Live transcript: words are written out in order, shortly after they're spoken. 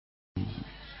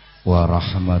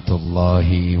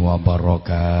warahmatullahi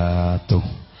wabarakatuh.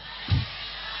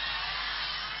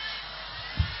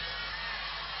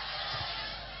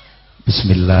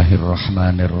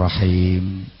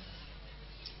 Bismillahirrahmanirrahim.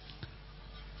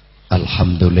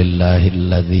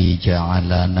 Alhamdulillahilladzi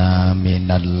ja'alana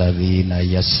minal ladzina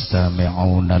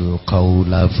yastami'unal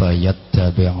qawla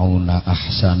fayattabi'una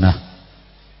ahsanah.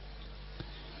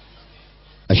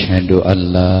 Asyhadu an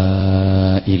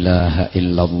la ilaha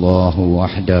illallah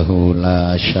wahdahu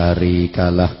la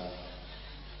syarikalah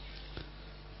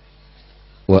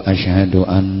wa asyhadu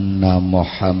anna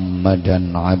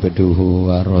Muhammadan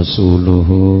abduhu wa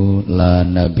rasuluhu la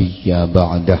nabiyya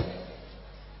ba'dah.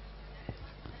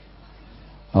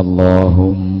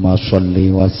 Allahumma shalli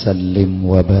wa sallim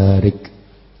wa barik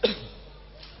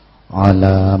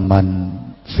ala man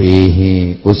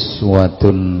fihi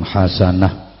uswatun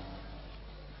hasanah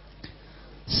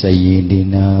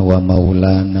Sayyidina wa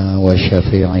maulana wa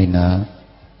syafi'ina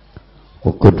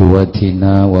wa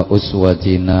qudwatina wa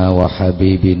uswatina wa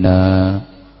habibina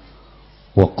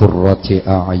wa qurrati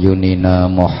a'yunina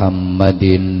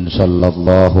Muhammadin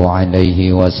sallallahu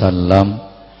alaihi wasallam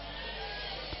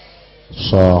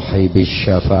sahibis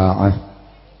syafa'ah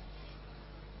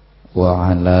wa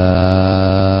ala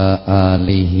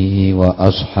alihi wa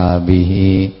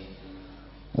ashabihi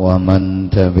wa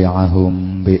man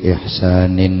tabi'ahum bi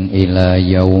ihsanin ila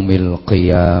yaumil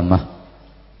qiyamah.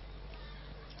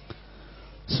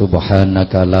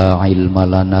 Subhanaka la ilma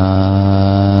lana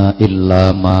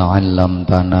illa ma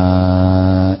 'allamtana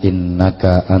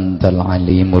innaka antal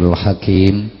alimul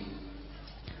hakim.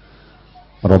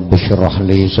 Rabbi shrah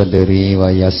li sadri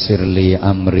wa yassir li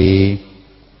amri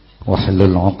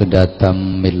wahlul 'uqdatam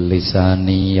min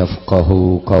lisani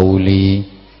yafqahu qawli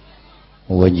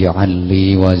waj'al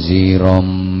li waziran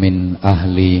min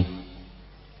ahli.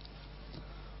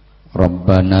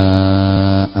 Rabbana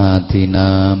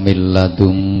atina min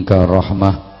ladunka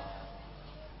rahmah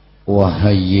wa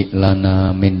hayyi'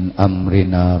 lana min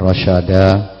amrina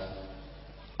rasyada.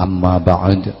 Amma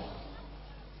ba'd.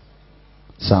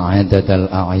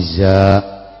 Sa'adatal a'izza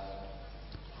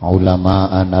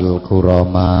ulama'an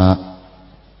al-kurama,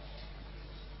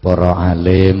 para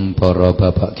alim, para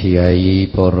bapak kiai,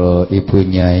 para ibu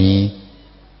nyai,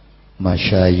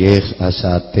 masyayikh,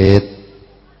 asatid,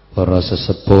 para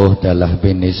sesepuh dalah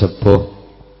bini sepuh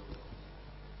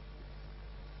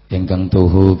ingkang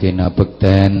tuhu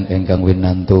kinabekten, ingkang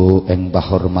winantu ing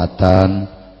pahormatan,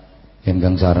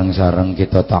 ingkang sareng-sareng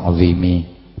kita ta'zimi,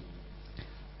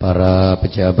 para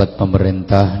pejabat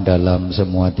pemerintah dalam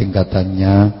semua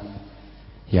tingkatannya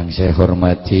yang saya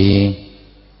hormati,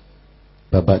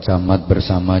 Bapak Camat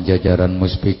bersama jajaran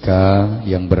Muspika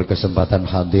yang berkesempatan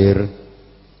hadir,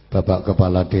 Bapak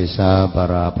Kepala Desa,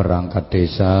 para perangkat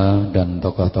desa, dan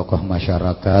tokoh-tokoh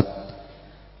masyarakat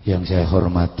yang saya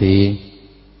hormati,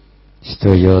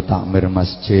 sedaya takmir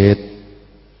masjid,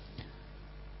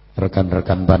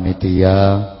 rekan-rekan panitia,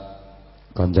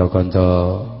 konco-konco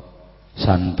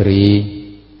santri,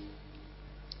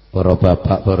 para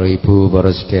bapak, para ibu,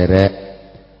 para sederek,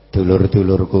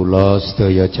 dulur-dulur kula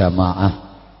sedaya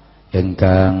jamaah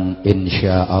ingkang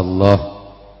insyaallah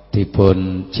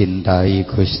dipun cintai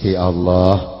Gusti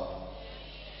Allah,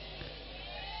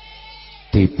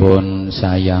 dipun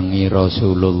sayangi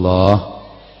Rasulullah,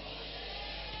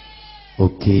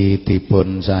 ugi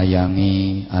dipun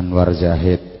sayangi Anwar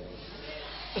Zahid.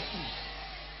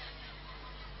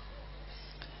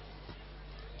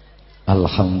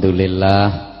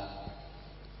 Alhamdulillah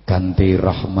kanthi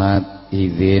rahmat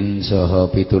izin saha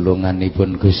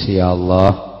pitulunganipun Gusti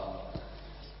Allah,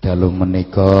 dalu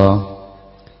menika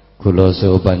kula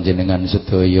saha panjenengan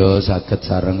sedaya saged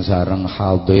sareng-sareng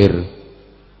hadir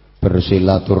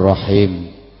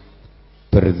bersilaturahim,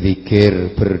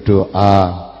 berzikir, berdoa,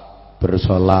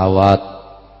 bersolawat,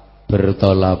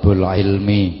 bertolabul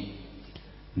ilmi,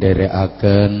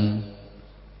 nderekaken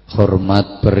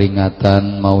hormat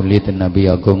peringatan Maulid Nabi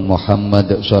Agung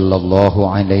Muhammad sallallahu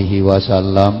alaihi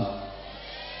wasallam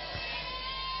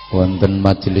wonten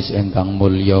majelis ingkang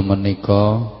mulya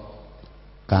menika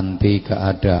kanthi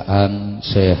keadaan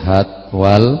sehat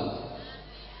wal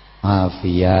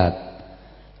afiat.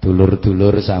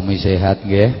 Dulur-dulur sami sehat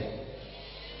nggih?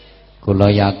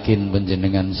 Kula yakin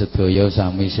panjenengan sedaya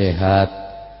sami sehat.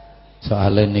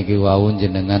 Soale niki wau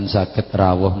jenengan saged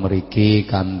rawuh mriki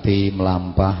kanthi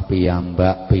mlampah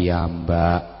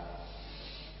piyambak-piyambak.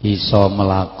 Iso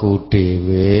mlaku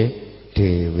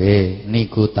dhewe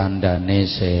niku tandane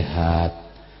sehat.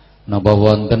 Napa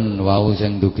wonten wau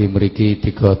sing dugi mriki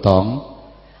digotong?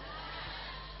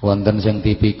 Wonten sing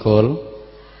dipikul?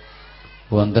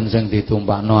 Wonten sing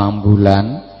ditumpakno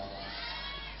ambulan?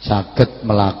 saged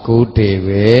mlaku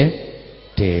dhewe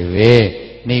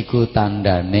niku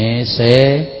tandane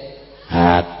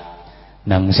sehat.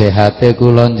 Nang sehate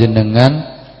kula jenengan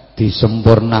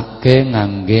disempurnake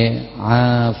ngangge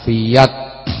afiat,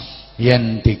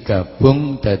 yen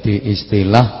digabung dadi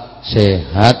istilah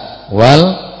sehat wal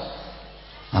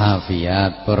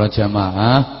afiat. Para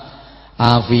jamaah,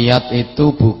 afiat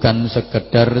itu bukan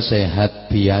sekedar sehat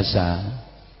biasa.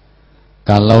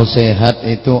 Kalau sehat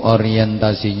itu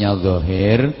orientasinya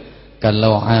zahir,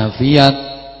 kalau afiat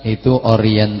itu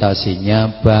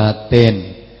orientasinya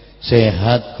batin.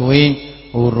 Sehat kuwi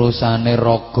urusane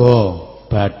raga,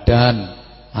 badan,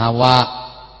 awak.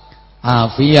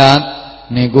 Afiat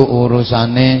niku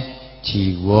urusane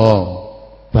jiwa,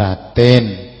 batin,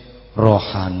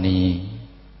 rohani.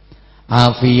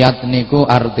 Afiat niku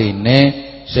artine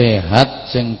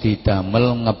sehat sing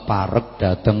didamel ngeparek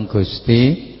dhateng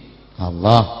Gusti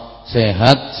Allah,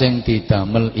 sehat sing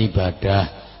didamel ibadah.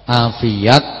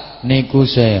 Afiat niku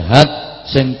sehat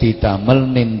sing didamel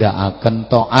nindakaken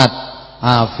taat.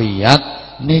 Afiat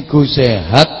niku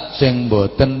sehat sing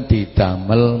boten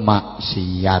didamel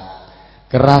maksiat.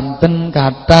 Keranten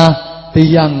kathah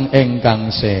tiyang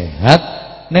ingkang sehat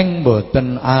ning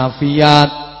boten afiat.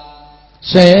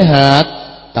 Sehat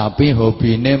tapi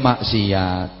hobine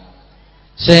maksiat.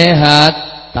 Sehat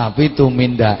tapi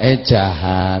tumindake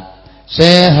jahat.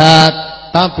 Sehat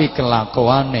tapi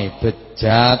kelakuane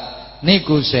bejat.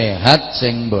 Niku sehat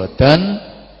sing boten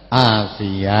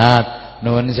afiat.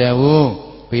 Nuwun sewu,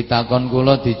 pitakon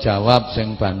kula dijawab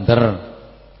sing banter.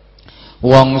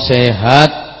 Wong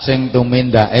sehat sing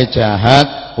tumindake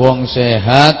jahat, wong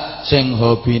sehat sing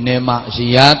hobine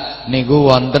maksiat niku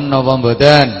wonten napa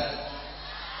mboten?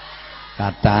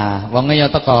 Kathah. Wonge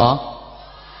ya teka.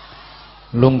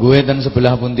 Lungguhe ten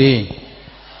sebelah pundi?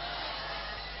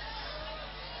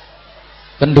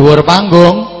 Ten dhuwur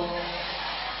panggung.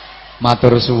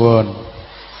 Matur suwun.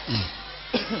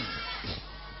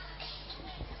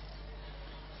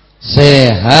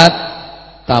 Sehat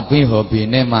tapi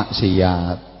hobine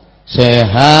maksiat.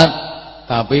 Sehat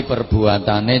tapi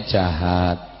perbuatane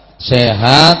jahat.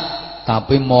 Sehat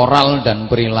tapi moral dan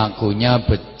perilakunya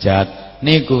bejat.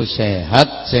 Niku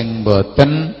sehat sing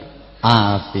boten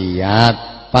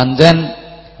afiat. Pancen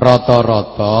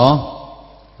rata-rata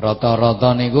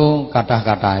niku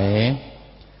kathah-kathahe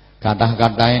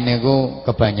niku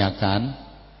kebanyakan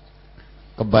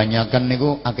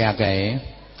niku akeh-akehe.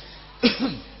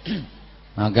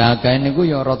 Akeh-akehe niku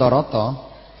ya rata-rata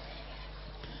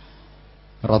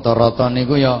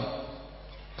niku ya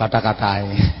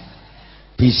kathah-kathahe.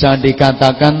 Bisa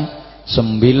dikatakan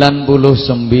 99,9%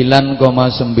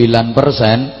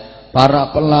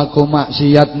 para pelaku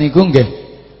maksiat niku nggih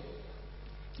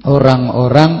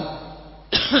orang-orang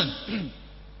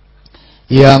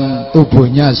yang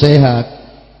tubuhnya sehat.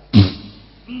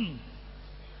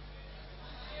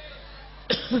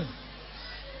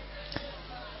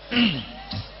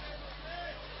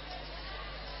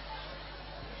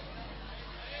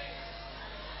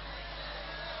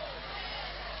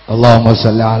 Allahumma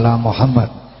shalli ala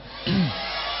Muhammad.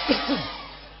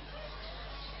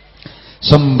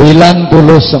 99,9%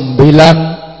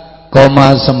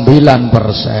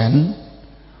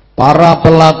 para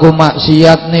pelaku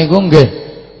maksiat niku nggih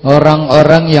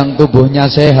orang-orang yang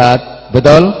tubuhnya sehat.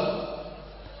 Betul?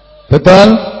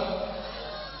 Betul?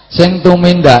 Sing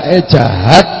tumindake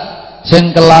jahat,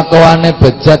 sing kelakuane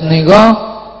bejat niku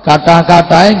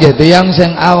kata-katae nggih tiyang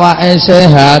sing awake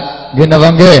sehat. Nggih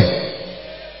napa nggih?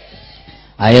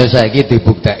 Ayo saiki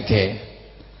dibuktekke.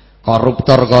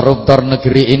 Koruptor-koruptor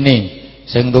negeri ini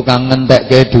sing tukang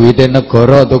ngentekke duwite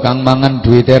negara, tukang mangan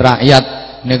duwite rakyat,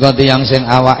 nika tiyang sing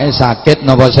awake sakit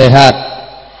napa sehat?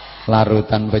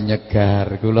 Larutan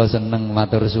penyegar. Kula seneng,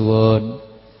 matur suwun.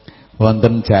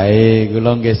 Wonten jahe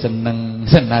kula nggih seneng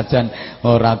senajan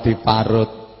ora diparut.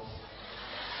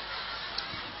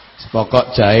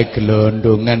 Pokok jahe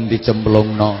glondongan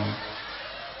dicemplungno.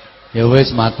 Ya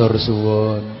wis matur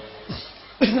suwun.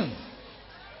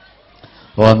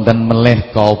 Wonten melih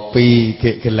kopi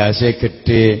gek gelase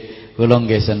gedhe, kula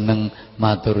nggih seneng,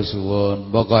 matur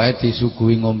suwun. Pokoke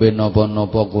disuguhi ngombe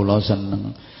napa-napa kula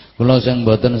seneng. Kula sing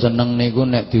mboten seneng niku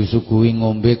nek disuguhi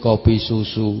ngombe kopi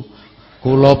susu.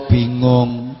 Kula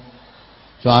bingung.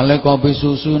 Soale kopi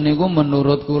susu niku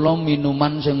menurut kula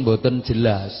minuman sing mboten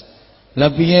jelas. Lah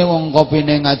piye wong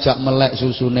kopine ngajak melek,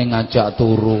 susune ngajak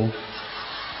turu.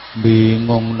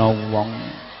 Bingung no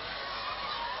wong.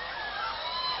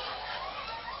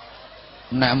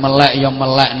 Nek melek ya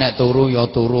melek, nek turu ya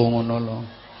turu, ngono lho.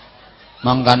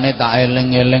 Mangkane tak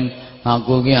eling-eling,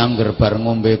 aku ki angger bar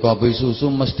ngombe kopi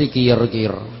susu mesti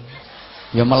kiyer-kiyer.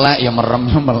 Ya melek ya merem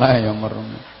ya melek ya merem.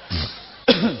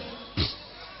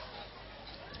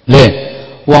 Le,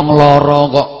 wong lara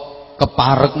kok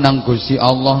keparek nang Gusti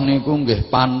Allah niku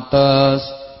nggih pantes,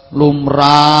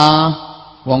 lumrah.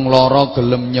 Wong lara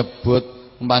gelem nyebut,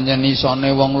 pancen isone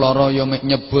wong lara ya mek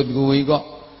nyebut kuwi kok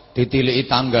ditiliki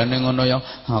tanggane ngono ya.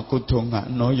 Aku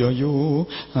dongakno ya yu.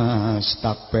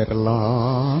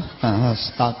 Astagfirullah,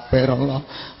 astagfirullah,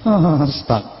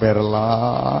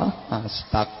 astagfirullah,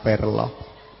 astagfirullah.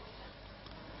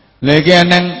 Lagi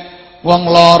eneng wong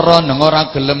lara nang ora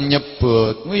gelem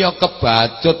nyebut, kuwi ya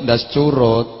kebacut ndas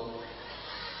curut.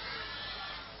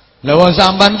 Lah wong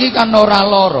sampean ki kan ora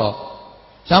lara.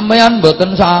 Sampeyan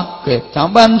mboten sakit,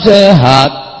 sampeyan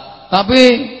sehat. Tapi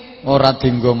ora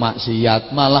dienggo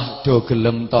maksiat, malah do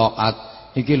gelem taat.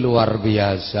 Iki luar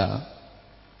biasa.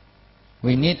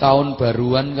 Wingi tahun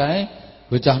baruan kae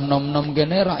bocah nom-nom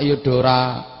kene rak ya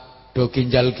do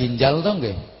ginjal-ginjal to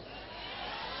nggih.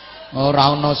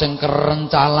 Ora ana sing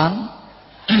kerencalan,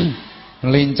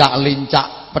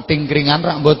 lincak-lincak petingkringan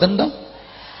rak mboten to?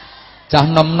 Cah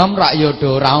nom-nom rak ya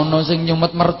do ora ana sing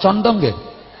nyumet mercon to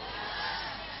nggih.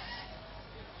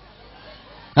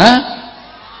 Hah?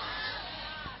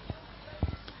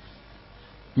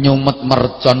 Nyumet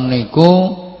mercon niku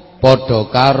padha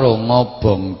karo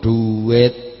ngobong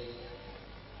duit.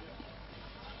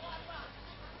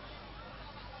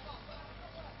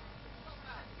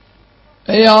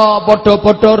 Ya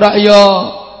padha-padha rak ya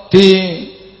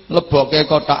dilebokke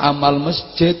kotak amal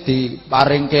masjid,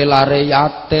 diparingke lare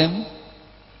yatim.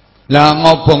 Lah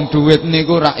ngobong duit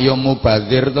niku rak ya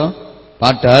mubadzir to.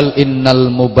 Padahal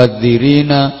innal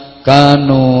mubadzirina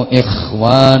kanu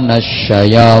ikhwanas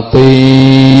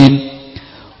syayatin.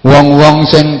 Wong-wong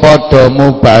sing padha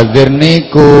mubadzir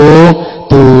niku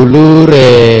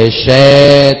dulure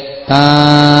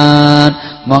setan.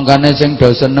 Mangkane sing do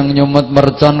seneng nyumet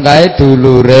mercon kae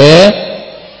dulure.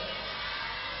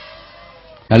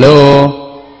 Halo.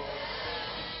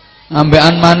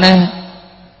 Ambekan maneh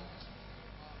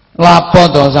lapo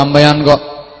to sampeyan kok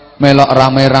melok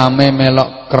rame-rame,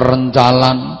 melok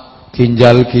kerencalan,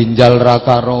 ginjal-ginjal ra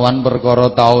karuan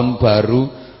perkara tahun baru.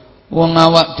 Wong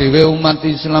awak dhewe umat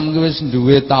Islam ki wis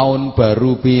duwe tahun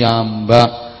baru piyambak.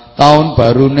 Tahun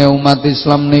barune umat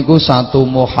Islam niku 1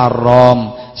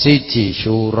 Muharram, 1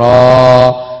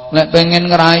 Syura. Nek pengen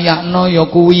ngrayakno ya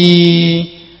kuwi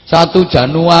 1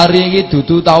 Januari iki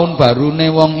dudu tahun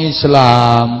barune wong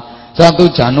Islam. 1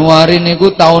 Januari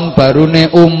niku tahun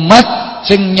barune umat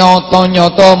sing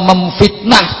nyata-nyata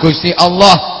memfitnah Gusti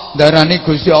Allah, darani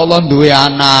Gusti Allah duwe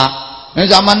anak. Nek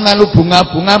sampean melu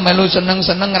bunga-bunga, melu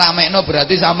seneng-seneng ngramekno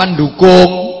berarti sampean dukung.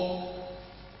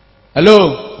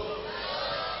 Halo.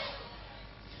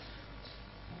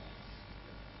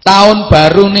 Tahun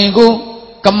baru niku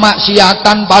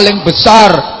kemaksiatan paling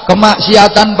besar,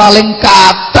 kemaksiatan paling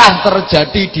kathah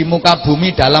terjadi di muka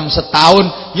bumi dalam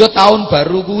setahun. Ya tahun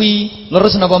baru kuwi.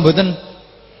 Leres napa mboten?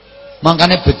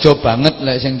 Makanya bejo banget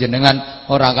lek sing jenengan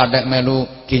ora kathek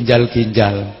melu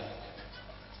ginjal-ginjal.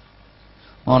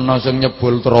 Ana sing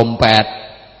nyebul trompet.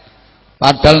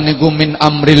 Padahal niku min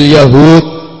amril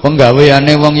Yahud,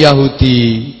 penggaweane wong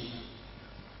Yahudi.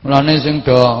 Mulane sing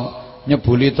do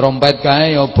nyebuli trompet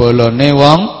kae ya bolone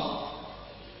wong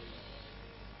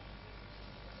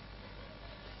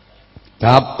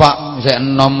dapak sik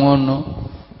enom ngono.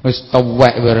 Wis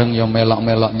tuwek bareng ya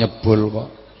melok-melok nyebul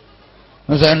kok.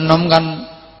 Wis enom kan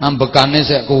ambekane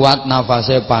sik kuat,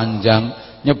 nafase panjang,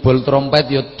 nyebul trompet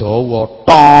ya dawa.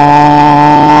 Tot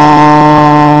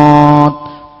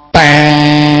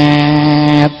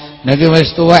tet. Niki wis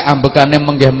tuwek ambekane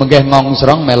menggeh-menggeh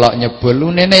ngongsrong melok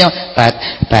nyebul. Unine ya tet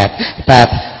tet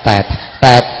tet tet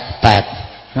tet tet.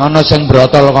 Ana sing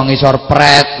brotol kok ngisor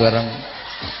pret bareng.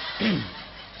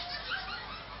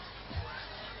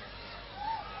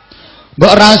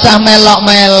 Mbok rasah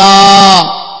melok-melok.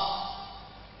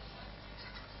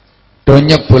 Do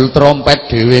nyebul trompet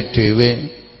dhewe-dhewe.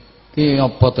 Ki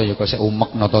apa to ya kok sik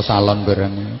umek nata salon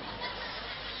bareng.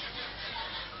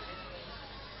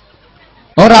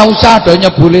 Ora usah do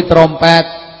nyebuli trompet.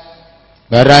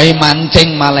 Garai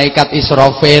mancing malaikat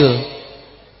Israfil.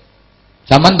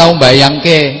 Sampeyan tau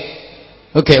mbayangke,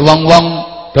 oke wong-wong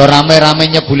do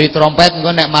rame-rame nyebuli trompet,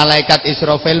 engko nek malaikat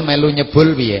Israfil melu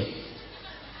nyebul piye?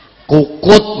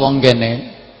 Kukut wong kene.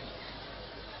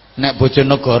 Nek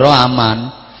Bojonegoro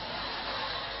aman.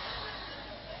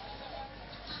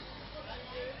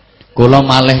 Kula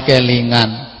malih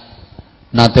kelingan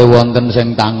nate wonten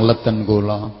sing tangleten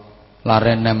kula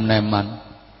lare nem-neman.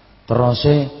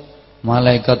 Teruse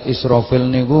malaikat Israfil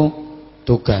niku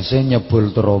tugase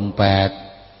nyebul trompet.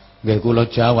 Nggih kula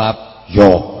jawab,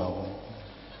 "Yo."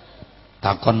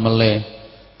 Takon melih,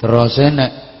 Terus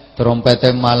nek trompete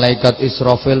malaikat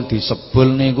Israfil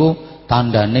disebul niku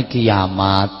tandane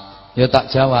kiamat. Ya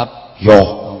tak jawab, yo.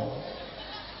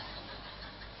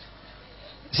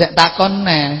 Sek takon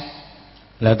neh.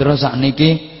 Lah terus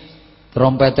sakniki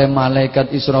trompete malaikat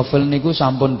Israfil niku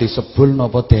sampun disebul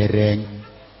napa dereng?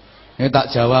 Ya tak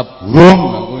jawab, "Wong,"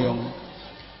 aku yo.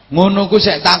 Ngono ku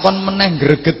sek takon meneh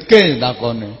gregetke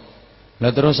takone.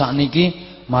 Lah terus sakniki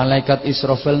malaikat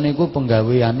Israfil niku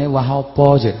penggaweane wah apa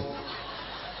sih?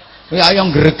 Ya ayo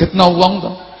gregetno wong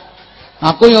to.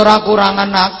 Aku ya ora kurangan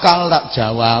akal tak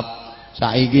jawab.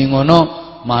 Saiki ngono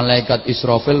malaikat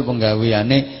Israfil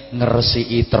penggaweane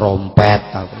ngresiki trompet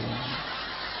aku.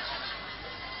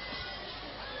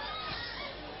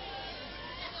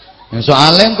 Ya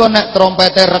soalnya engko nek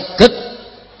trompete reget,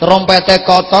 trompete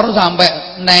kotor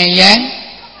sampai neyeng,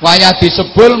 wayah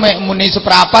disebul mek muni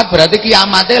seprapat berarti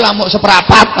kiamate lamuk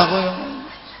seprapat aku.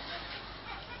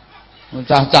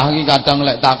 Cah-cah iki kadang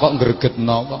lek takok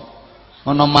gregetno kok.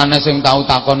 Ana maneh sing tau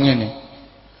takon ngene.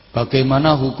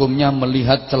 Bagaimana hukumnya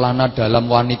melihat celana dalam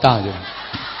wanita ya?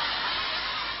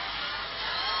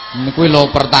 Niku lho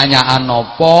pertanyaan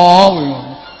apa?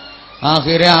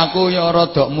 Akhirnya aku ya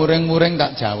rada muring-muring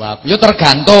tak jawab. Ya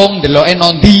tergantung ndeloke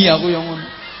nondi aku ya ngono.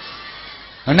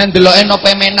 Nek ndeloke no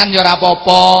pemenan ya ora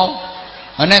apa-apa.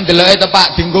 Nek ndeloke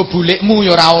tepak dienggo bulikmu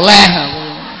ya ora oleh aku.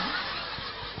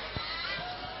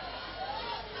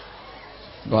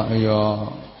 Kok ya.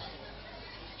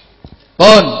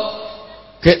 Pun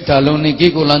gek dalu niki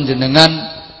kula jenengan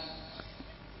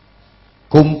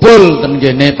kumpul ten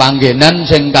kene panggenan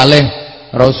sing kalih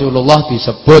Rasulullah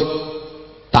disebut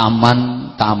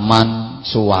taman-taman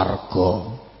swarga.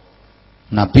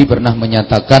 Nabi pernah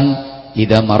menyatakan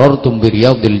idza marartum bi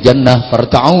riyadil jannah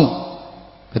farta'u.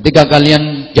 Ketika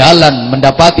kalian jalan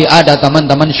mendapati ada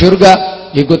taman-taman surga,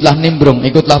 ikutlah nimbrung,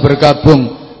 ikutlah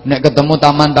bergabung. Nek ketemu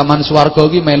taman-taman swarga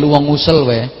iki melu wong ngusel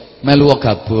wae, melu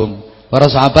gabung. Para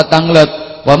sahabat tanglet,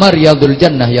 "Wa ma riyadul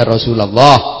jannah ya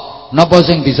Rasulullah?" Napa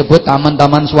sing disebut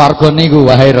taman-taman swarga niku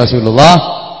wahai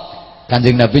Rasulullah?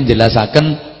 Kanjeng Nabi njelasaken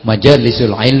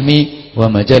majalisul ilmi wa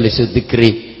majalisud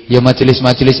dzikri. Ya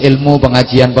majelis-majelis ilmu,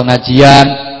 pengajian-pengajian,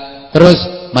 terus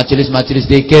majelis-majelis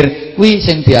zikir kuwi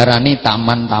sing diarani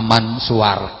taman-taman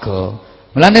swarga.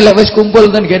 Mulane lek wis kumpul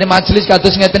ten kene majelis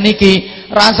kados ngeten iki,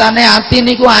 rasane ati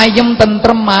niku ayem,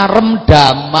 tentrem, marem,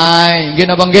 damai. Nggih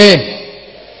napa nggih?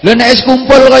 Lho nek wis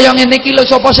kumpul kaya ngene iki lho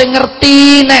sapa sing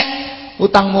ngerti nek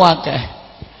utangmu akeh.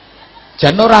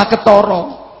 Jan ora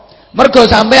ketara. Mergo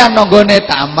sampean nanggone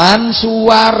taman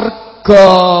swarga.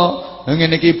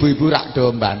 Ngene iki ibu-ibu rak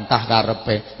do mbantah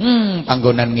karepe.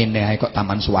 Panggonan ngene ae kok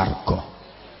taman swarga.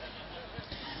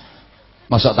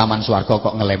 Mosok taman swarga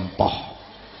kok ngelempoh.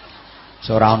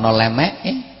 Ora ana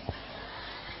lemeke.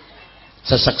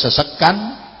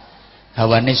 Sesek-sesekan,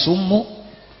 hawane sumuk,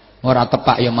 ora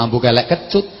tepak ya mambu kelek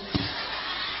kecut.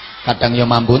 Kadang ya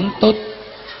mambu entut.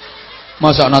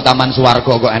 Mosok ana taman swarga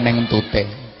kok eneng entute.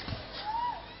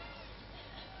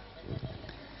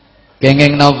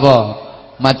 Kenging napa?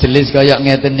 Majelis kaya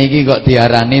ngeten niki kok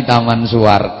diarani taman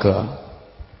swarga.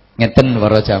 Ngeten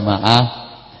para jamaah.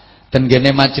 Ten kene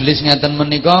majelis ngeten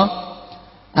menika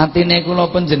atine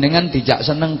kula panjenengan dijak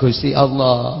seneng Gusti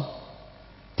Allah.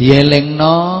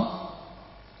 Dielingno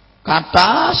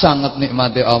kathah sanget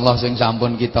nikmati Allah sing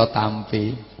sampun kita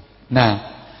tampi. Nah,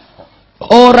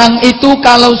 orang itu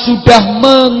kalau sudah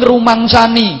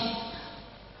mengrumangsani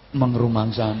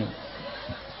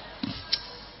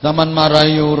zaman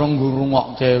marahi urung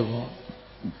ngrungokke kok.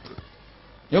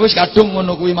 Ya wis kadung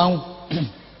ngono kuwi mau.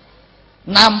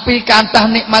 Nampi kathah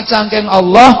nikmat saking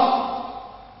Allah,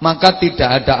 maka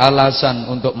tidak ada alasan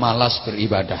untuk malas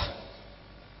beribadah.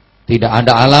 Tidak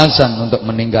ada alasan untuk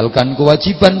meninggalkan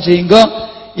kewajiban sehingga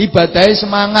ibadahnya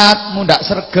semangat, mundak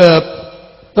sregep.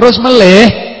 Terus melih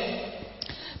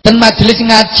ten majelis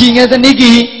ngaji ngeten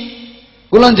iki.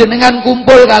 Kula jenengan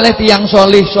kumpul kalih tiyang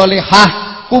solih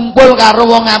solihah, kumpul karo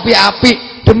wong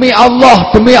apik-apik. Demi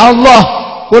Allah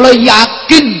kula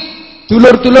yakin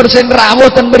dulur-dulur sing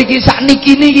rawuh ten mriki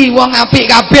sakniki niki wong apik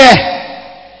kabeh.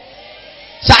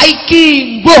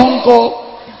 Saiki mbuh engko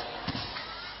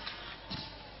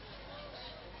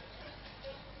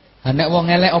nek wong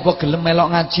elek apa gelem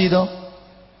melok ngaji to?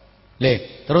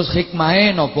 Leh, terus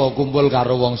hikmahe napa kumpul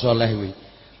karo wong saleh kuwi?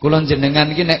 Kula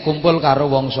jenengan iki nek kumpul karo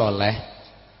wong saleh,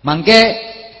 mangke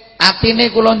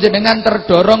atine kula jenengan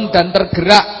terdorong dan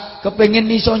tergerak kepengin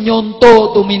iso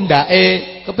nyonto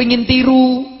tumindake, kepengin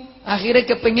tiru.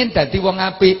 Akhirnya kepengin dadi wong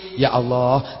apik. Ya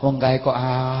Allah, wong kae kok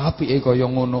apike kaya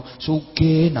ngono.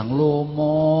 Sugih nang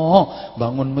lomo,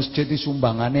 bangun masjid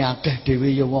sumbangane akeh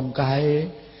dhewe ya wong kae.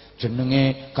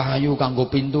 jenenge kayu kanggo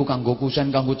pintu, kanggo kusen,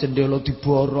 kanggo jendela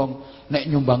diborong. Nek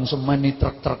nyumbang semen ni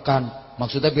trek-trekan.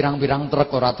 Maksudnya pirang-pirang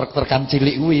truk, ora trek-trekan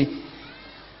cilik kuwi.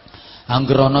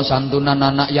 Angger ana santunan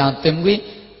anak yatim kuwi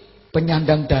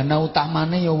penyandang dana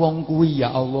utamane ya wong kuwi.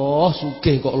 Ya Allah,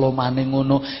 sugih kok lomane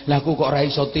ngono. Lah aku kok ora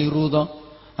iso tiru to.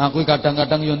 Aku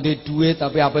kadang-kadang yo ndek dhuwit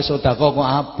tapi ape sedekah kok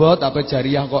abot, ape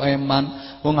jariah kok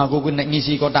eman. Wong aku kuwi nek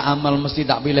ngisi kotak amal mesti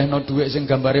tak pilihno dhuwit sing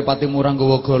gambare pati murah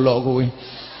nggawa golok kuwi.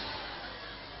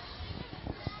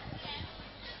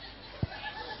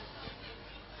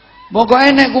 Pokoke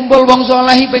nek kumpul wong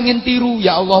saleh pengen tiru,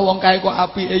 ya Allah wong kae kok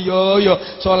apike yo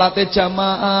salate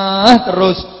jamaah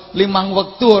terus 5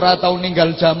 wektu ora tau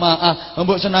ninggal jamaah.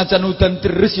 Mbok senajan udan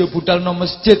deres ya budal no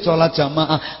masjid salat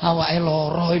jamaah. Awake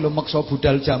lara lho maksa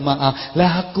budal jamaah.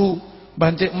 Lah aku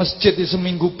bancik masjid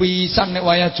seminggu pisan nek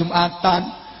wayah Jumatan.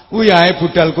 Kuwi ae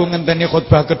budalku ngenteni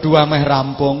khutbah kedua meh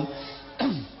rampung.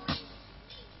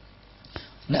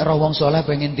 Nek ora wong saleh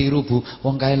pengen tiru Bu,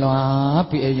 wong kae lho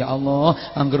apike ya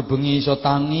Allah, angger bengi iso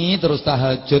tangi terus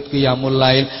tahajud qiyamul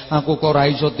lail. Aku kok ora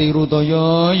iso tiru to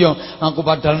yo. Aku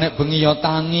padahal nek bengi yo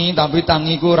tangi, tapi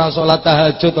tangiku ora salat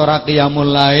tahajud, ora qiyamul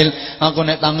lail. Aku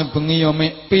nek tangi bengi yo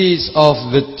make piece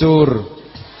of the tour.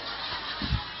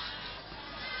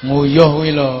 Nguyuh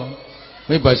kuwi lho.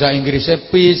 Kuwi bahasa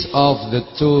Inggrisnya piece of the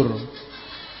tour.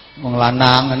 Wong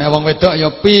lanang, nek wong wedok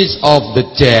yo piece of the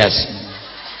jazz.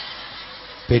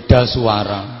 Beda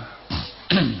suara.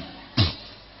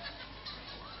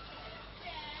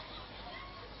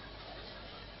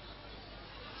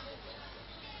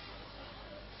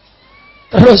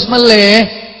 Terus meleh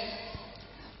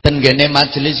ten gene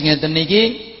majelis ngeten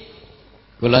iki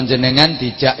kula jenengan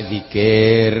dijak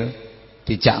zikir,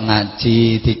 dijak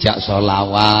ngaji, dijak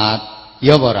sholawat,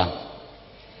 ya apa ora?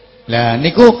 Lah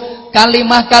niku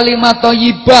kalimah-kalimah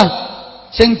thayyibah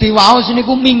sing diwaos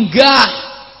niku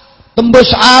minggah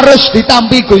tembus arus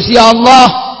ditampi Gusti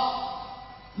Allah.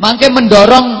 Mangke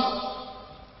mendorong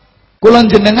kula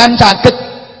jenengan saged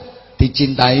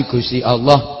dicintai Gusti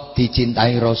Allah,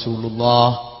 dicintai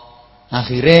Rasulullah.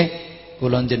 Akhire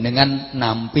kula jenengan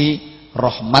nampi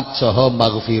rahmat saha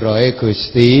maghfirahe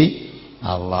Gusti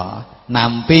Allah,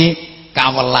 nampi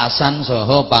kawelasan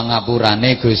saha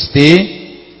pangapurane Gusti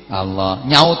Allah.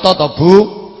 Nyauta to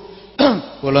Bu?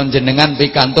 Kula jenengan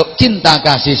pikantuk cinta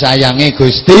kasih sayange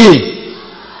Gusti.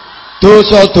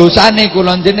 Dosa-dosane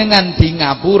kula jenengan di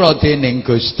ngapura dening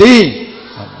Gusti.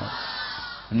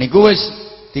 Niku wis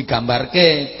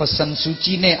digambarke pesen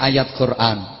sucine ayat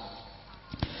Quran.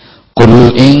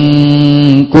 Qul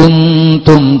in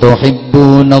kuntum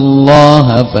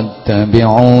tuhibbunallaha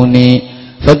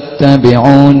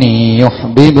fattabi'uni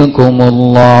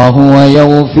yuhibbukumullahu wa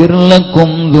yaghfir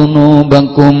lakum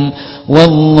dzunubakum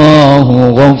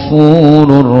wallahu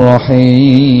ghafurur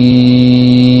rahim.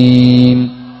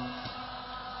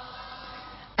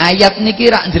 Ayat niki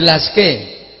rak jelaske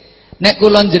nek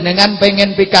kula jenengan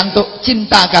pengen pikantuk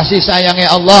cinta kasih sayange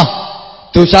Allah,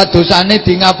 dosa-dosane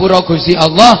di ngapura Gusti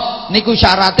Allah, niku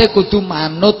syarate kudu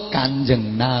manut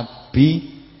Kanjeng Nabi.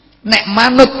 Nek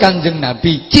manut Kanjeng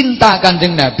Nabi, cinta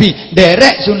Kanjeng Nabi,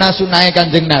 derek sunah-sunahe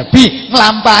Kanjeng Nabi,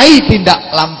 nglampahi tindak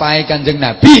lampahe Kanjeng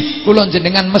Nabi, kula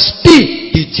jenengan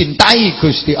mesti dicintai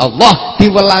Gusti Allah,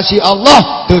 diwelasi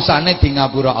Allah, dosane di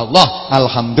ngapura Allah.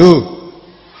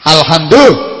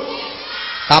 Alhamdulillah.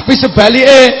 Tapi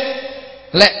sebalike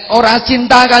lek ora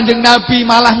cinta Kanjeng Nabi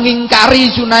malah ngingkari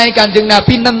sunahe Kanjeng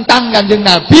Nabi, nentang Kanjeng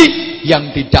Nabi,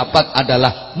 yang didapat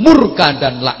adalah murka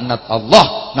dan laknat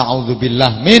Allah.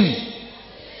 Na'udzubillah min.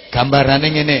 Gambarane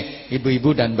ngene,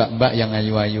 ibu-ibu dan mbak-mbak yang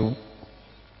ayu-ayu.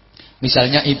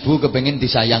 Misalnya ibu kepengin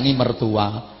disayangi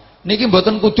mertua. Niki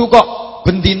mboten kudu kok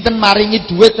bendinten maringi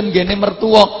duit ten gene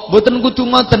mertua, mboten kudu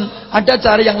ngoten. Ada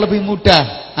cara yang lebih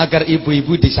mudah agar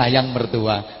ibu-ibu disayang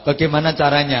mertua. Bagaimana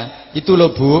caranya? Itu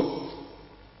loh Bu,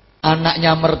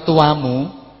 anaknya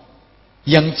mertuamu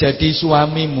yang jadi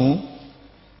suamimu,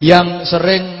 yang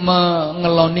sering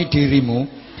mengeloni dirimu,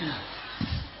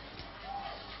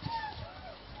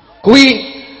 kuwi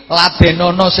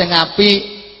ladenono sing apik,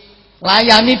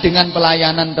 layani dengan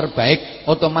pelayanan terbaik,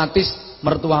 otomatis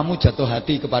mertuamu jatuh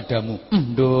hati kepadamu.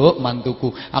 Nduk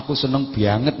mantuku, aku seneng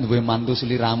banget duwe mantu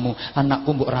sliramu. Anakku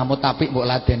mbok ramut apik, mbok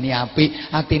ladeni apik,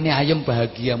 atine ayem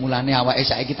bahagia, mulane awake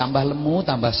saiki tambah lemu,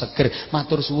 tambah seger.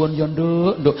 Matur suwun ya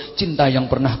Nduk, cinta yang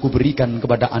pernah kuberikan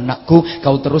kepada anakku,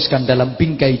 kau teruskan dalam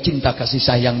bingkai cinta kasih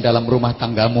sayang dalam rumah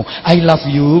tanggamu. I love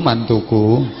you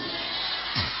mantuku.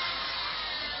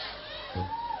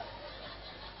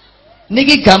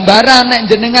 Niki gambaran nek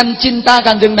jenengan cinta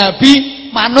Kanjeng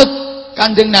Nabi, manut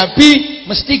Kanjeng Nabi,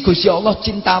 mesti Gusti Allah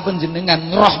cinta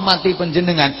panjenengan, ngrahmati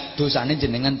panjenengan, dosane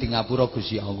jenengan di ngapura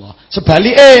Gusti Allah.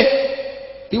 Sebalike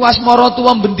tiwas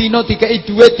maratuwa bendina dikei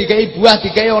dhuwit, dikei buah,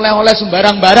 dikei oleh-oleh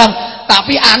sembarang barang,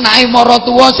 tapi anake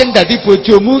maratuwa sing dadi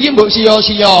bojomu iki mbok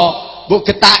sia-sia, mbok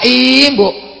getaki,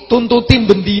 mbok tuntuti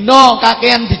bendina,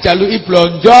 kakean dijaluki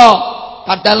blonjo,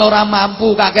 padahal ora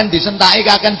mampu, kakean disentaki,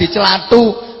 kakean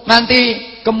dicelatu, nanti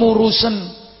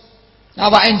kemurusen.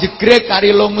 Awake jegrek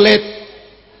kari longlet.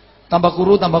 Tambah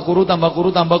kuru, tambah kuru, tambah kuru,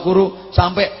 tambah kuru,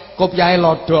 sampai kopyahe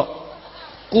lodok.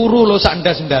 Kuru lho sak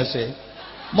ndas-ndase.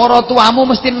 Maratuwamu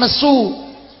mesti nesu,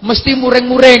 mesti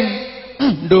muring-muring.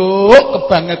 Nduk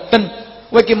kebangetan.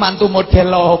 Kowe iki mantu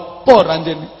model apa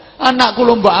ranjene? Anakku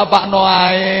lho mbok apakno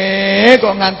ae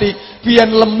kok nganti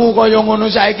biyen lemu kaya ngono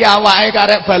saiki awake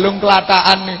karek balung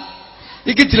kelatakan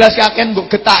iki jelas kaken mbok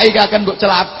getaki kaken mbok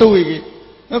celatu iki.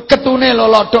 Ketune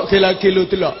lho lodok gela-gelo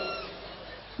delok.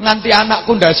 Nganti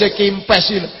anakku ndase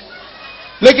kimpes iki lho.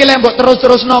 Lha iki lek mbok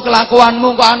terus-terusno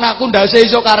kelakuanmu kok anakku ndase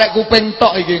iso karek kuping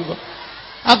tok iki engko.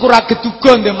 Aku ra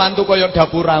geduga ndek mantu kaya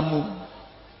dapuramu.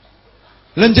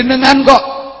 Lha jenengan kok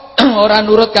ora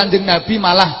nurut Kanjeng Nabi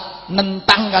malah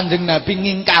nentang Kanjeng Nabi,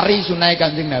 ngingkari sunah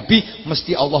Kanjeng Nabi,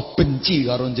 mesti Allah benci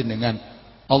karo jenengan.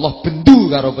 Allah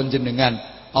bendu karo panjenengan.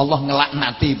 Allah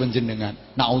ngelaknati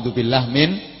panjenengan. Naudzubillah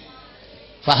min.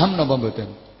 Paham napa mboten?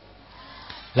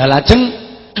 Lah lajeng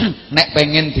nek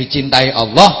pengen dicintai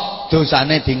Allah,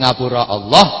 dosane di ngapura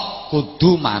Allah,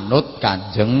 kudu manut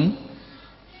Kanjeng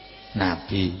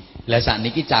Nabi. Lah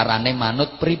sakniki carane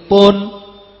manut pripun?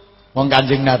 Wong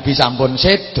Kanjeng Nabi sampun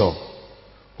sedo.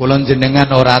 Kula jenengan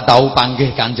ora tahu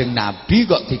panggih Kanjeng Nabi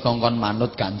kok dikongkon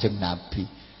manut Kanjeng Nabi.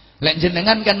 Lek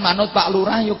jenengan kan manut Pak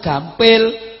Lurah yo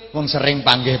gampil. Wong sering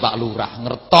panggih Pak Lurah,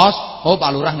 ngertos, oh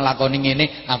Pak Lurah nglakoni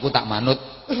ngene, aku tak manut.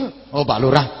 Oh Pak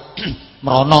Lurah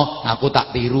merono, aku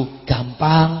tak tiru,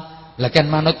 gampang. Lah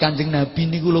kan manut Kanjeng Nabi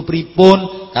niku lho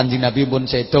pripun? Kanjeng Nabi pun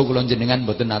sedo, kula jenengan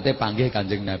mboten nate panggih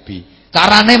Kanjeng Nabi.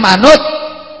 Carane manut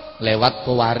lewat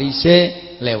pewarise,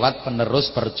 lewat penerus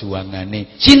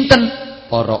perjuangane. Sinten?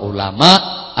 Para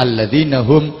ulama alladzina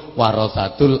hum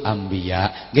warasatul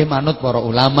anbiya. Nggih manut para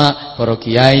ulama, para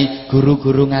kiai,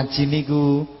 guru-guru ngaji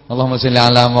niku. Allahumma sholli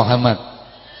ala Muhammad.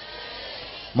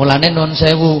 Mulane nun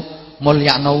sewu,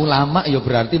 mulyakno ulama ya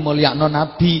berarti mulyakno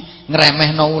nabi,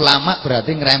 ngremehno ulama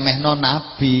berarti ngremehno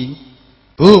nabi.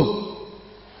 Bu.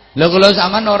 Lha kula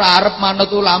sampean ora arep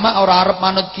manut ulama, ora arep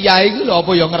manut kiai ku lho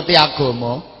apa ya ngerti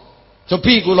agama.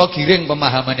 Cobi kula giring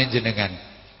pemahamane jenengan.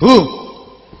 Bu.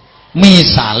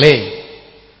 Misale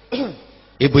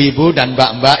ibu-ibu dan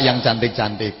mbak-mbak yang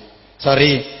cantik-cantik.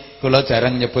 Sorry, kula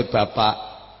jarang nyebut bapak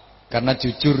karena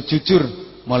jujur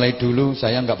mulai dulu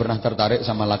saya nggak pernah tertarik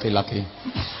sama laki-laki.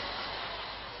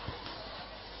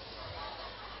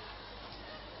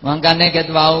 Mangkane ket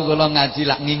wau kula ngaji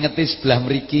lak ngingeti sebelah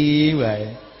mriki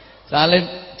wae. Soale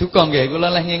duka nggih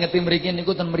kula leh ngingeti mriki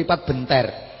niku ten mripat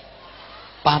Benter.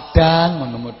 Padang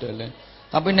ngono modele.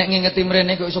 Tapi nek ngingeti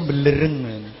mrene kok iso belereng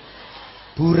ngene.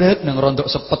 Buret nang rontok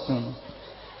sepet ngono.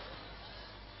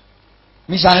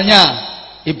 Misalnya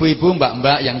ibu-ibu,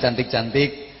 mbak-mbak yang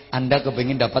cantik-cantik, Anda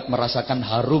kepingin dapat merasakan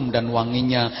harum dan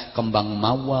wanginya kembang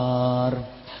mawar,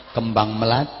 kembang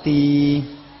melati,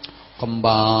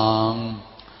 kembang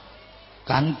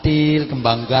kantil,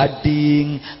 kembang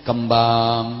gading,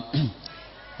 kembang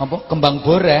apa? Kembang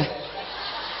boreh.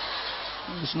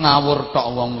 Wis ngawur tok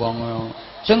wong-wong.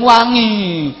 Sing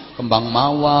wangi, kembang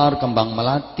mawar, kembang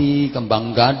melati,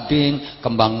 kembang gading,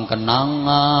 kembang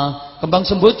kenanga, kembang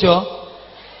sembojo.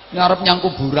 Ngarep nyang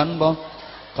kuburan po.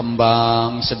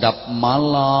 Kembang sedap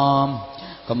malam,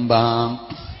 kembang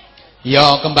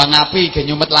kembang api ge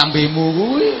nyumet lambemu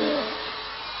kuwi.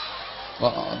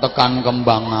 Kok tekan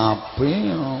kembang api.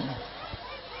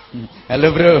 Halo,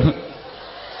 Bro.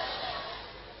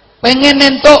 Pengen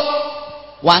entuk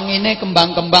wangine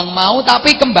kembang-kembang mau,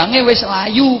 tapi kembangnya wis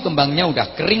layu, kembangnya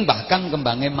udah kering, bahkan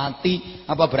kembangnya mati.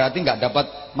 Apa berarti nggak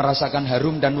dapat merasakan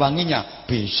harum dan wanginya?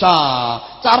 Bisa.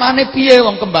 Carane piye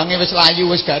wong kembangnya wis layu,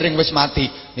 wis garing, wis mati?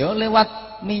 Ya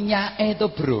lewat minyake to,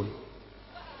 Bro.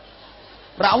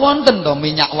 Ra wonten to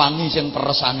minyak wangi sing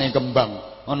peresane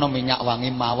kembang. Ana minyak wangi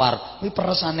mawar. Kuwi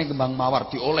peresane kembang mawar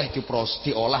diolah,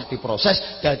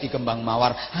 diproses dadi kembang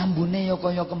mawar. Ambune ya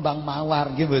kaya kembang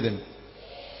mawar, nggih mboten?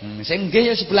 Sing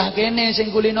nggih ya sebelah kene sing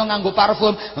kulino nganggo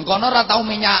parfum, engkono ora tau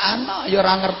minyakan ya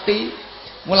ora ngerti.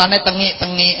 Mulane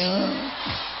tengik-tengik.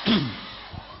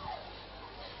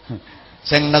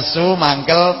 Sing nesu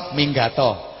mangkel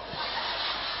minggato.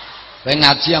 Kowe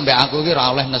ngaji ambek aku iki ora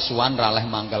oleh nesuan, ora oleh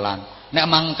mangkelan. Nek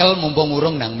mangkel mumpung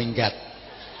urung nang minggat.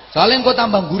 Soale engko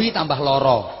tambah guri tambah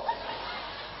lara.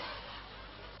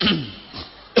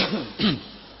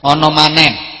 Ana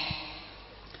maneh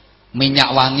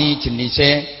minyak wangi jenise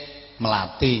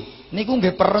melati. Niku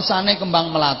nggih peresane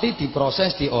kembang melati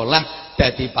diproses diolah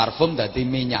dadi parfum dadi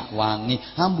minyak wangi.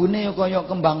 Ambune ya kaya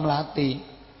kembang melati.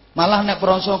 Malah nek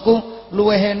prasaku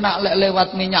luwih enak lek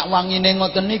lewat minyak wangine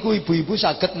ngoten niku ibu-ibu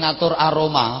saged ngatur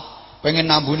aroma. Pengen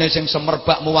ambune sing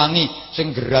semerbak mewangi,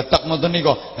 sing geratak ngoten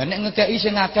niku. Lah nek ngekeki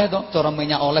sing akeh to, cara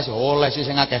minyak oles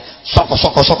sing akeh. Sok.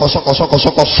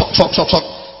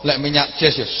 Lek minyak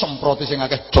jas ya semproti sing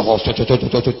akeh. Cok.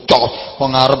 Kok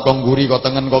ngarep kok nguri kok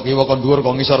tengen kok kiwa kok dhuwur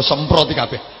kok ngisor semproti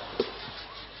kabeh.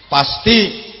 Pasti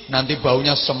nanti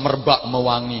baunya semerbak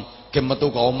mewangi. Ge metu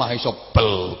ke omah iso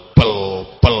bel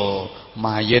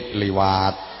mayit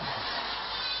liwat.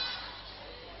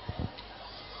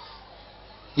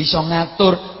 Iso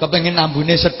ngatur kepengin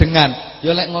ambune sedengan.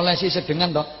 Ya lek ngolesi sedengan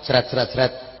to, sret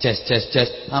jas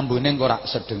ambune kok ora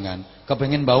sedengan.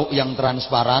 Kepengin bau yang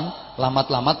transparan,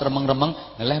 lamat-lamat remeng-remeng,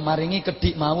 leh maringi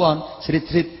kedik mawon,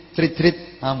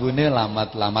 srit ambune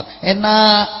lamat-lamat.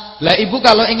 Enak. Lah ibu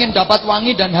kalau ingin dapat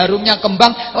wangi dan harumnya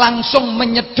kembang langsung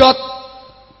menyedot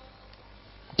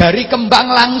dari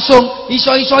kembang langsung.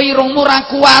 Iso-iso irungmu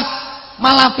ra kuat,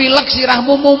 malah pilek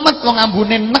sirahmu mumet wong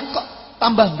ambune nek kok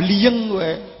tambah bliyeng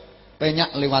kowe.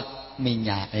 Penyak liwat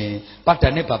minyake.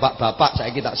 Padane bapak-bapak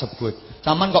saiki tak sebut.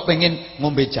 Saman kok pengen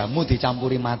ngombe jamu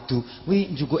dicampuri madu.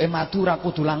 Wi njukuke madu ra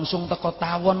kudu langsung teko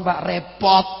tawon, Pak,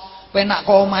 repot. Penak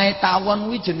kok omahe tawon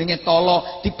wi jenenge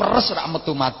tolo, diperes rak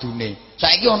metu madune.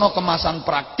 Saiki ana kemasan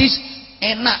praktis,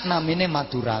 enak namine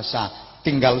madu rasa.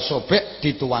 Tinggal sobek,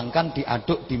 dituangkan,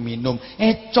 diaduk, diminum.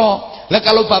 Eco. Lah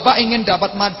kalau bapak ingin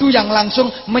dapat madu yang langsung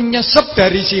menyesep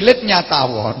dari silitnya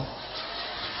tawon,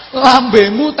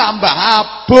 lambemu tambah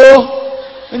abuh,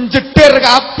 njeder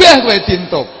kabeh kowe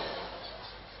dintup.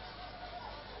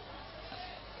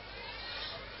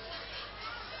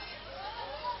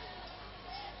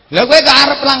 Lah kowe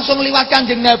arep langsung liwat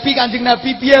Kanjeng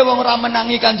Nabi piye wong ora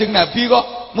menangi Kanjeng Nabi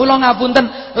kok. Mula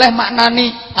ngapunten, leh maknani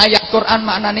ayat Quran,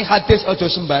 maknani hadis aja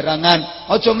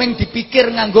sembarangan. Aja mung dipikir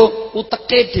nganggo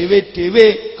uteke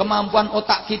dhewe-dhewe. Kemampuan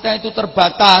otak kita itu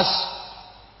terbatas.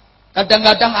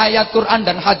 Kadang-kadang ayat Quran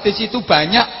dan hadis itu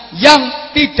banyak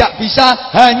yang tidak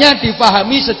bisa hanya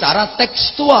dipahami secara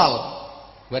tekstual.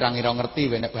 Kowe ora ngira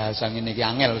ngerti nek bahasa ngene iki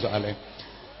angel soalnya.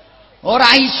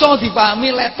 Ora iso dipahami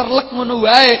lek terlek ngono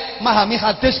wae. Memahami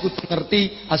hadis kudu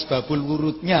ngerti asbabul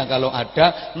wurudnya kalau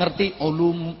ada, ngerti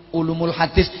ulumul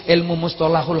hadis, ilmu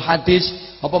mustalahul hadis,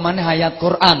 apa maneh ayat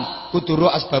Quran, kudu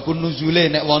roh asbabun nuzule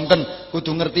nek wonten,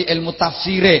 kudu ngerti ilmu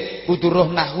tafsire, kudu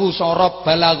roh nahwu, sorob,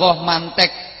 balaghah,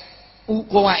 mantek,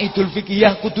 qawaidul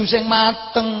fikih kudu sing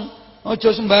mateng.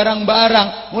 Aja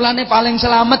sembarang-barang. Mulane paling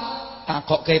selamat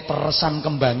takokke peresan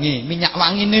kembangi minyak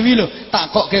wangine wi lho,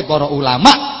 takokke para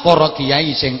ulama, para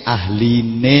kiai sing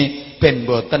ahline ben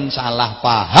boten salah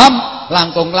paham,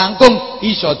 langkung-langkung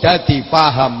iso dadi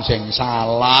paham sing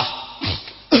salah.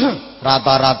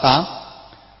 Rata-rata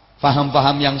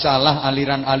paham-paham yang salah,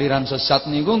 aliran-aliran sesat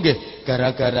niku nggih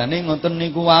gara-garane ngoten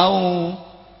niku wau.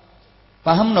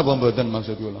 Paham napa mboten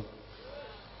maksud kula?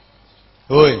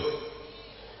 Hoi.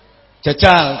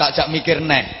 Jajal tak jak mikir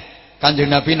neh.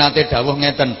 Kanjeng Nabi nate dawuh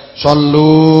ngeten,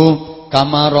 "Shollu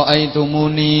kama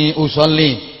raaitumuni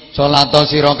usolli." Salata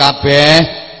sira kabeh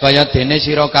kaya dene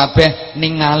sira kabeh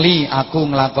ningali aku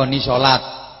nglakoni salat.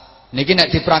 Niki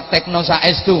nek dipraktekno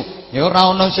saestu, ya ora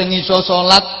ana sing iso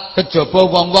salat kejaba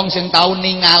wong-wong sing tau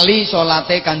ningali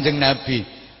salate Kanjeng Nabi.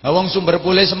 Lah wong sumber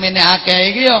pule semene akeh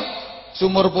iki ya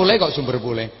sumur pule kok sumber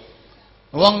pule.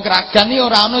 Wong kragan iki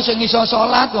ora ana sing iso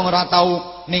salat wong ora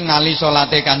tau ningali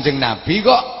salate Kanjeng Nabi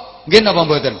kok. Nggih napa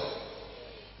mboten?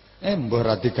 Mbah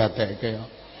ra digatekke ya.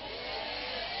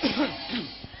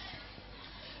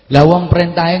 Lah wong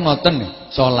perintahe ngoten,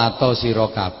 salata sira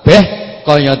kabeh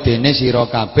kaya dene sira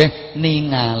kabeh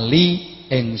ningali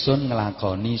ingsun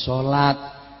nglakoni salat.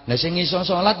 Lah sing iso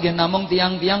salat nggih namung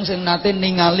tiang-tiang sing nate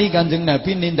ningali Kanjeng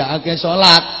Nabi nindakake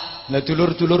salat. Lah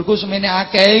dulur-dulurku semene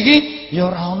akeh iki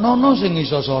ya ora ana sing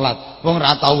iso salat. Wong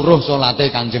ora tau roh salate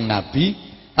Kanjeng Nabi,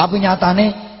 tapi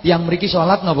nyatane yang mriki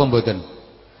salat napa mboten?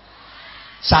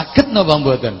 Saged napa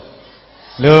mboten?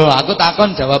 Lho, aku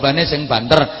takon jawabane sing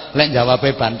banter. Lek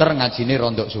jawabe banter ngajine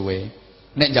rondok suwe.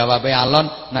 Nek jawabe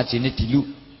alon ngajine dilu.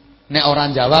 Nek ora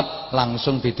jawab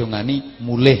langsung didongani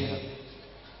mulih.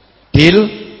 Dil.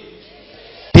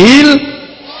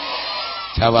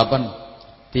 Jawaban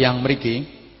tiyang mriki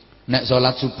nek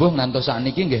salat subuh ngantos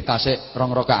sakniki nggih tasik 2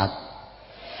 rakaat.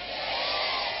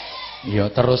 Iya,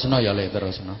 terusno ya Le,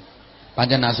 terusno.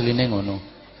 Pancen asline ngono.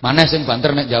 Maneh sing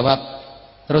banter nek jawab.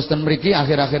 Terus ten mriki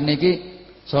akhir-akhir niki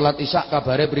salat Isya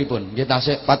kabare pripun? Nggih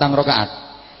tasik 4 rakaat.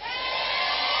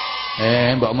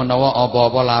 Mbok menawa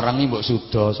apa-apa larangi mbok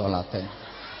suda salate.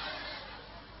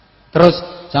 Terus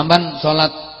sampean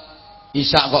salat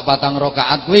Isya kok 4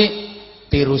 rakaat kuwi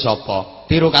tiru sapa?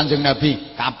 Tiru Kanjeng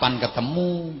Nabi. Kapan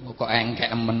ketemu kok engkek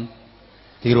emen.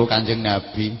 Tiru Kanjeng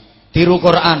Nabi. Tiru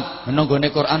Quran. Menanggone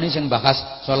Quran iki sing bahas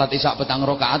salat Isya 4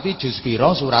 rakaat iki juz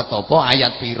pira, surat apa,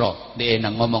 ayat pira. Ndek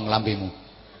nang ngomong lambemu.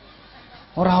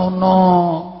 Ora ono.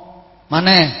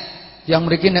 Maneh yang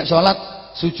mriki nek salat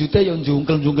sujude ya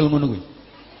njungkel-njungkel ngono kuwi.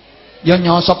 Ya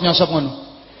nyosop-nyosop ngono.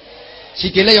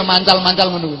 Sikile ya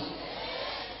mancal-mancal ngono kuwi.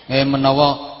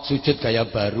 Menawa sujud gaya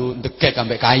baru ndegek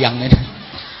ambek kayang ini.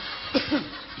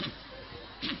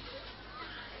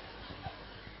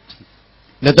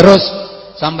 Lah terus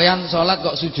sampeyan salat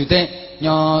kok sujude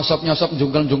nyosop-nyosop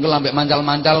jungkel-jungkel ambek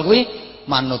mancal-mancal kuwi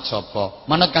manut sapa?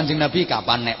 Manut Kanjeng Nabi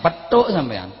kapan nek petuk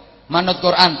sampeyan? Manut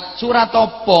Quran surat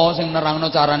apa sing nerangno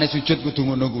carane sujud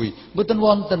kudu ngono kuwi? Mboten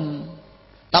wonten.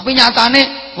 Tapi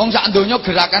nyatane wong sak donya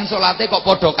gerakan salate kok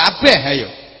padha kabeh ayo.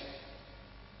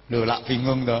 Lho lak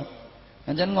bingung to.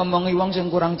 Pancen ngomongi wong sing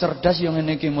kurang cerdas ya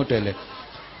ngene iki modele.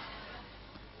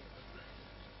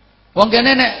 Wong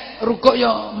kene nek rukuk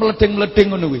ya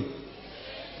mledeng-mledeng ngono kuwi.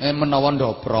 Menawa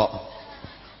ndoprok.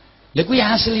 Lha kuwi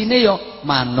asline ya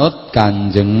manut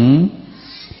Kanjeng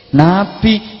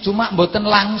Nabi, cuma mboten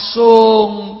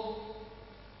langsung.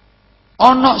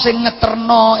 Ana sing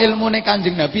ngeterno ilmune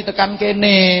Kanjeng Nabi tekan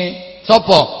kene.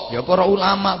 Sapa? Ya para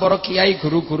ulama, para kiai,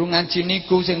 guru-guru ngaji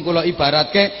niku sing kula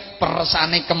ibaratke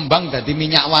peresane kembang dadi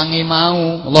minyak wangi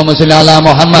mau. Allahumma sholli ala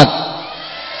Muhammad.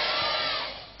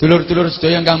 Dulur-dulur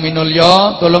sedaya ingkang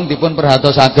minulya, tolong dipun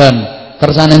perhatosaken.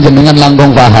 Kersane jenengan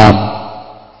langkung paham.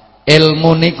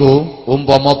 Ilmu niku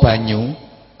umpama banyu,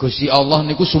 Gusti Allah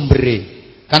niku sumbere.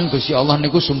 Kan Gusti Allah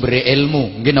niku sumbere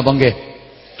ilmu. Nggih napa nggih?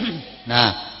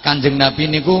 Nah, Kanjeng Nabi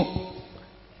niku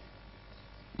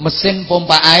mesin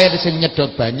pompa air sing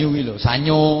nyedot banyu kuwi lho,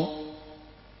 sanyo.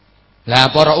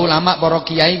 Lah para ulama, para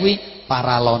kiai kuwi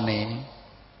paralone.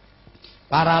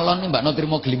 Paralon mbakno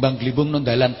trimo glimbang-glimbung nang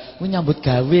dalan, kuwi nyambut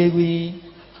gawe kuwi.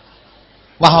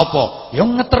 Wah apa? Ya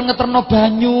ngeter-ngeterno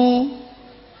banyu.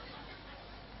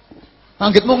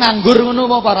 Anggitmu nganggur ngono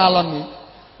apa paralon kuwi?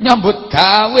 Nyambut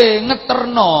gawe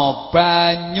ngeterno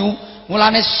banyu.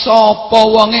 Mulane sapa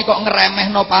wonge kok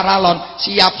ngremehno paralon,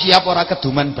 siap-siap ora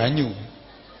keduman banyu.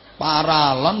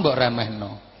 Paralon mbok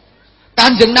remehno.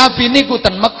 Kanjeng Nabi niku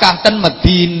ten Mekah, ten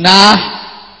Madinah.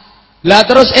 Lah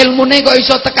terus ilmune kok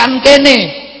iso tekan kene.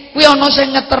 Kuwi ana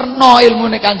sing ngeterno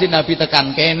ilmune Kanjeng Nabi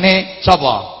tekan kene.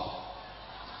 Sapa?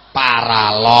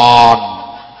 Paralon.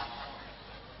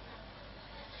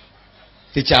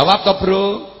 Dijawab to, Bro?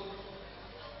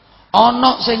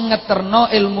 Ana sing ngeterno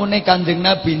ilmune Kanjeng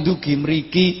Nabi ndugi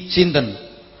mriki sinten?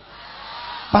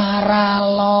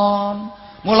 Paralon.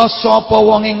 Mula sapa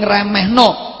wong ing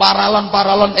ngremehno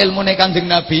paralon-paralon ilmune Kanjeng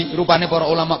Nabi, rupane para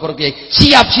ulama para kiai,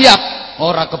 siap-siap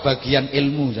ora kebagian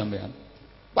ilmu sampean.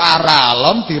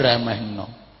 Paralon diremehno.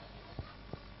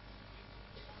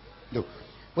 Lho,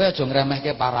 kowe aja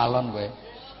ngremehke paralon kowe.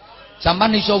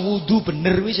 Sampeyan iso wudu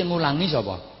bener kuwi sing ngulangi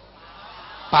sapa?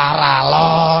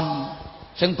 Paralon.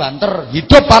 Sing banter,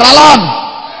 hidup paralon.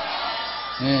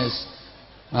 Wis.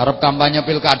 Arep kampanye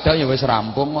pilkada ya wis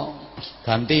rampung kok.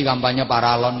 Ganti kampanye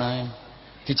paralon ae.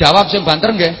 Dijawab sing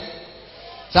banter nggih.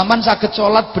 Sampeyan saged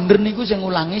salat bener niku sing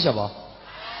ngulangi sapa?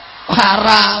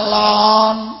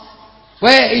 Paralon.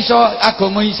 Kowe iso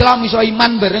agama Islam, iso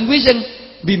iman bareng kuwi sing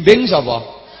bimbing sapa?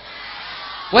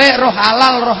 Kowe roh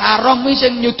halal, roh haram kuwi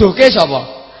sing nyuduhke sapa?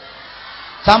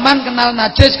 Sampeyan kenal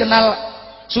najis, kenal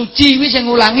suci kuwi sing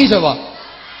ngulangi sapa?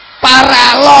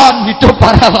 Paralon, hidup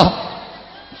paralon.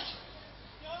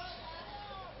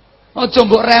 Aja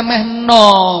mbok remehno.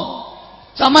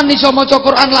 Sampeyan iso maca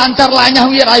Quran lancar lanyah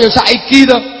wiir ayo saiki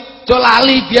to. Aja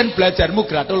lali biyen belajarmu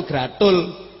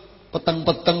gratul-gratul.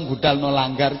 Peteng-peteng budalno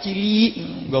langgar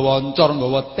cilik, nggawa oncor,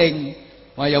 nggawa ting.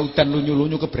 Waya udan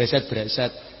lunyu-lunyu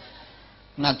kebreset-breset.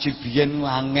 Ngaji biyen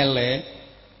angel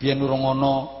biyen urung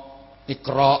ana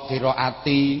Iqra,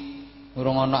 qiraati,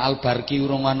 urung ana Al-Barqi,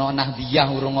 urung ana Nahdiyah,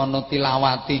 urung ana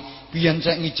Tilawati. Biyen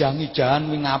sek ngijah-ngijahan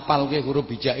wi ngapalke huruf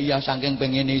hijaiyah saking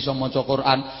pengene iso maca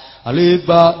Quran. Alif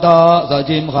ba ta za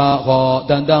jim kha kha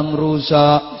dandang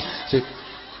rusa.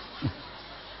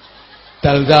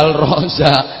 Dal dal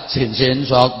rosa sin sin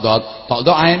sok dot tok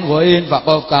do ain ghain fa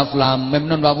qaf kaf lam mim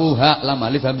nun wa ha lam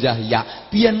alif hamzah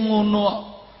ya. Biyen ngono.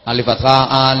 Alif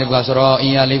fathah, alif kasra,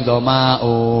 alif dhamma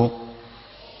o.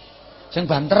 Sing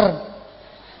banter.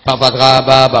 Ba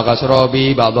fathah ba kasra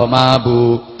bi ba dhamma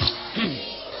bu.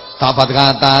 Tak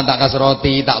fathah tak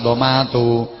kasroti tak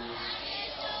dhamatu.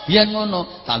 Biyen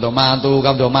ngono, tak do matu,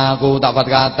 kap do maku, tak pat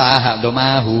kata, hak do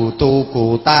mahu,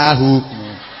 tuku tahu.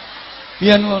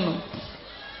 Biyen ngono.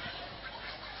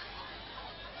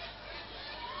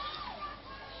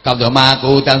 Kap do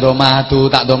maku, tak do matu,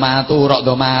 tak do matu, rok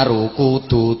do maru,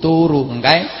 kudu turu.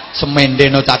 Engkae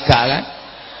semendeno cagak kan.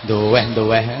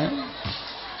 Duweh-duweh.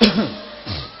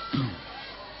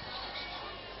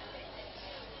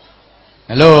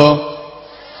 Halo.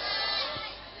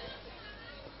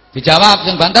 Dijawab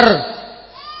sing banter.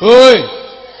 Hoi.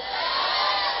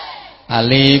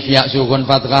 Alif ya sukun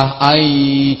fathah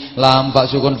ai, lam ba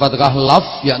sukun fathah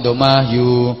laf ya domah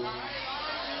yu.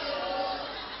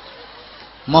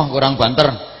 Moh kurang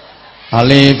banter.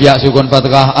 Alif ya sukun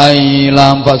fathah ai,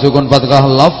 lam ba sukun fathah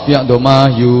laf ya domah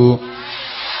yu.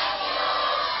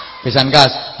 Pisan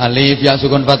kas. Alif ya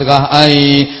sukun fathah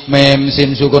ai, mem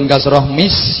sin sukun kasroh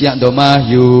mis ya domah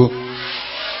yu.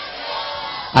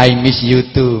 I miss you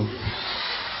too.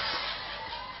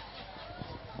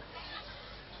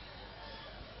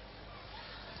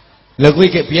 Lha kuwi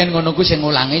kek biyen ngono ku sing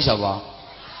ngulangi sapa?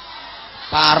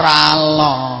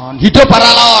 Paralon. Hidup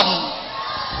paralon.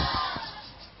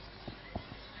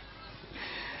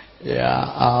 Ya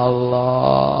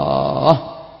Allah.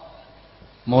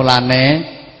 Mulane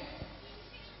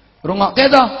rungokke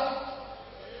to.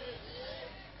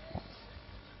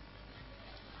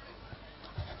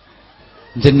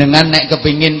 Jenengan nek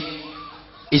kepingin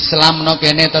Islam no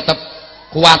kene tetap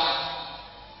kuat,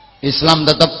 Islam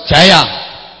tetap jaya,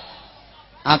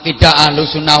 akidah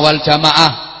Ahlussunnah wal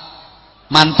Jamaah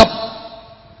mantep,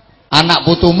 anak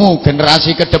putumu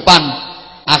generasi ke depan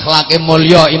akhlake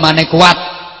mulya, imane kuat.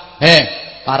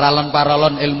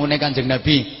 Paralon-paralon ilmune Kanjeng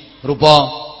Nabi rupa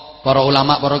para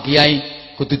ulama, para kiai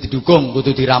kudu didukung,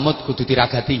 kudu diramut, kudu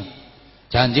diragati.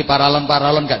 Janji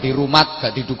paralon-paralon gak dirumat,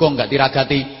 gak didukung, gak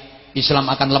diragati,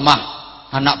 Islam akan lemah,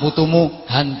 anak putumu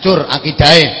hancur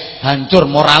akidahe, hancur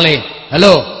morale.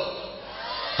 Halo,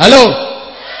 halo,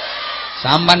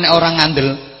 sampean nek orang ngandel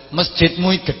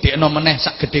masjidmu gedhekno meneh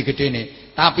sak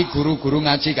gede-gedene, tapi guru-guru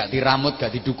ngaji gak diramut,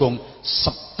 gak didukung,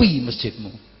 sepi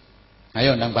masjidmu.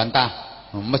 Ayo ndang bantah,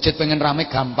 masjid pengen rame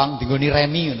gampang dinggoni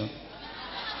remi ngono.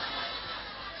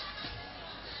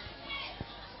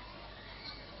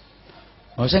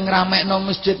 Sing ngramekno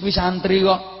masjid kuwi santri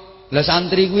kok. Lah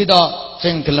santri kuwi to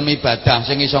sing gelem ibadah,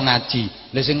 sing iso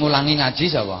ngaji. Lah sing ngulangi ngaji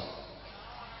sapa?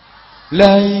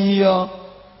 Lah iya.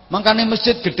 Mangkane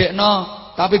masjid gedhekno,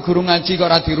 tapi guru ngaji kok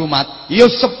ora dirumat. Ya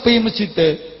sepi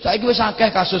masjide. Saiki wis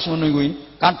akeh kasus ngono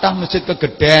kuwi. Kathah masjid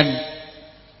kegeden.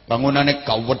 Bangunane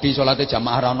gawedi salate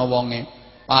jamaah ra ono wonge.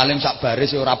 Paling sak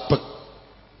baris ya ora bek.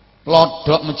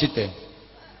 Lodok masjide.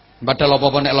 Padahal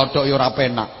apa-apa nek lodok ya ora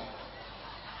penak.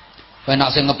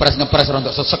 Penak sing ngepres-ngepres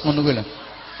rontok sesek ngono kuwi lho.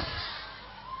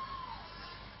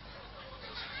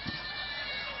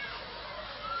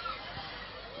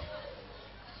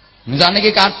 Misale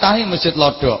iki kathah masjid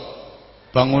lodok.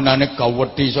 Bangunane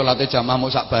gawedi salate jamaah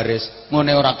mung sak baris.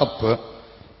 Ngene ora kebek.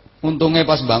 Untunge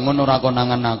pas bangun ora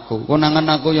konangan aku.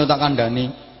 Konangan aku ya tak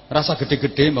kandhani. Rasa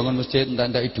gede-gede bangun masjid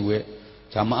entek-enteki dhuwit.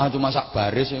 Jamaah cuma sak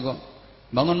baris ya kok.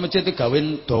 Bangun masjid iki gawe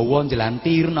dawa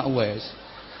jelantir nak wis.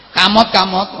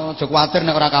 Kamot-kamot, aja kuwatir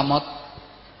nek ora kamot.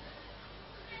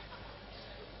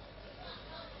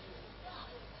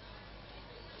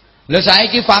 Lha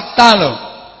saiki fakta lho.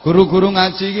 Guru-guru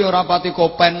ngaji iki ora pati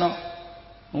kopen no.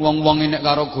 Wong-wong nek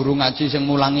karo guru ngaji sing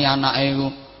mulangi anake iku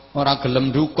ora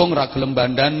gelem dukung, ora gelem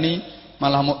bandani,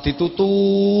 malah mau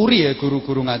dituturi ya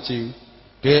guru-guru ngaji.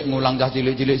 Dek ngulang cah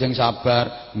cilik-cilik sing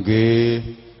sabar. Nggih.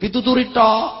 Dituturi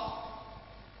tok.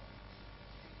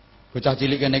 Bocah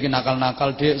cilik kene iki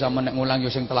nakal-nakal, Dik, sama nek ngulang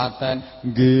ya sing telaten.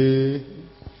 Nggih.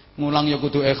 Ngulang ya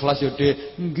kudu ikhlas ya,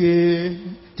 Dik. Nggih.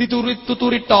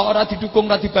 Dituturi tok, ora didukung,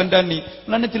 ora dibandani.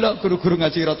 Mulane delok guru-guru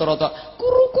ngaji rata-rata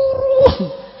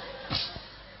kuru-kuru.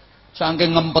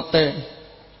 Saking ngempete.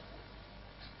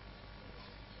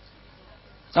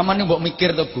 Samane mbok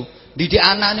mikir to, Bu. Didik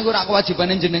anak niku ora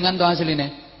kewajibane jenengan to asline.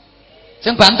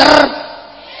 Sing banter.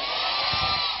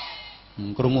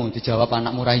 Krungu dijawab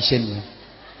anakmu ra isin kowe.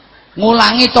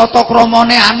 Ngulangi tata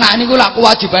kramane anak niku lak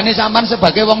kewajibane sampean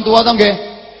sebagai wong tua to nggih?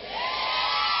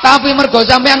 Tapi mergo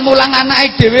sampean mulang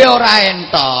anake dhewe ora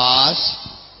entos.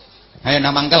 Ayo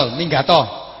nang mangkel minggato.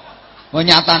 Wong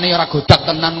nyatane ora godak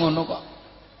tenan ngono kok.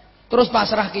 Terus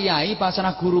pasrah kiai,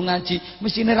 pasrah guru ngaji,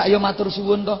 mestine rak yo matur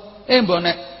suwun to. Mbok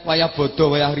nek wayah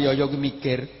bodo, wayah riyaya ki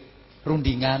mikir,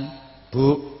 rundingan,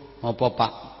 Bu, apa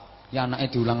Pak? Ya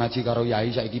anake diulang ngaji karo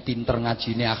yai saiki pinter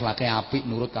ngajine, akhlake apik,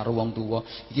 nurut karo wong tuwa.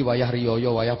 Iki wayah riyaya,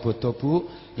 wayah bodo, Bu.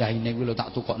 Yaine kuwi lho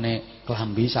tak tukokne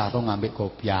klambi sarung ambek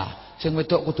kopiah. Sing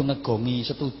wedok kudu ngegongi,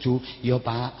 setuju. Ya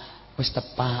Pak, Wis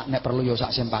tepak, nek perlu yo sak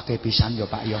sempake pisan yo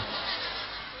Pak yo.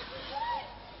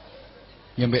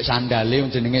 Ya mbek sandale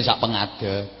jenenge sak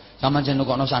pengadeg. Sama jeneng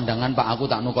nukokno sandangan Pak, aku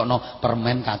tak nukokno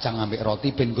permen kacang ambek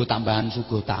roti ben go tambahan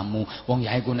suguh tamu. Wong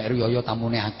yai ku nek riyo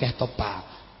tamune akeh to Pak.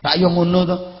 Tak yo ngono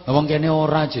to. Wong kene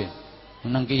ora je.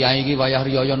 Nang kiai iki wayah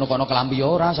riyo nukokno kelambi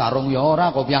yo ora, sarung yo ora,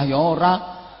 kopiah yo ora.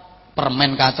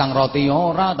 Permen kacang roti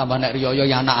yo ora, tambah nek riyo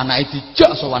ya anak-anake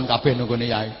dijak sowan kabeh nang gone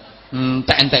yai.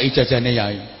 Entek-entek ijazane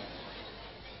yai.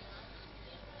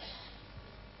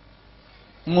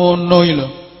 Ngono iki lho.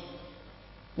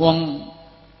 Wong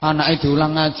anake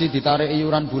diulang ngaji ditarik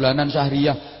iuran bulanan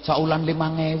syahriyah saulan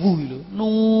 5.000 lho.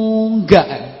 Nunggak.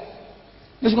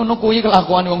 Wis ngono kuwi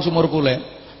kelakuan wong sumur kule.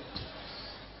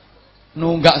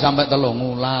 Nunggak sampai 3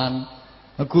 wulan.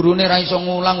 Gurune ra iso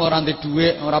ngulang ora ndek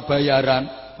dhuwit, ora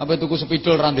bayaran. Apa tuku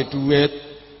spidol ra ndek dhuwit.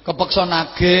 Kepeksa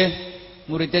nagih,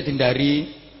 muridé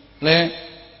dindari. Le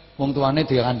wong tuane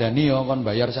dikandani ya kon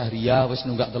bayar syahriyah wis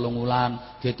nunggak 3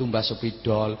 wulan, nggih tumbas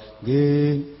spidol.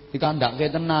 Nggih,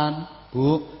 dikandake tenan.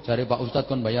 Bu, jare Pak Ustad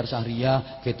kon bayar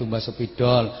syahriyah, nggih tumbas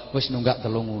spidol, wis nunggak 3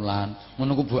 wulan.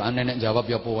 Ngono ku bukane nek jawab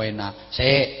ya apa enak.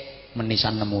 Sik,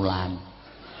 menisan 6 wulan.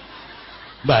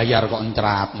 Bayar kok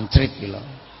encrat-encrit iki lho.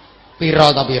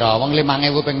 Pira ta pira? Wong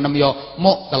 5.000 ping 6 ya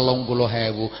muk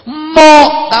 30.000.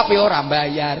 Muk tapi ora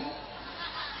bayar.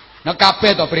 Nah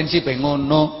kabeh to prinsipe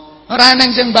ngono. Ora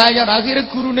eneng sing bayar, akhirnya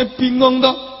gurune bingung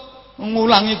to.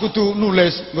 Ngulangi kudu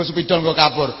nulis, nggo spidol nggo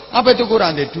kapur. Apa tuku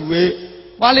ora ndek dhuwit.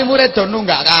 Wali murid do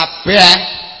nunggak kabeh.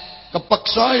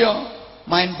 Kepeksa ya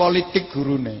main politik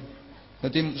gurune.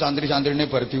 Dadi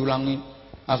santri-santrine bar diulangi,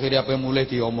 akhirnya apa mulai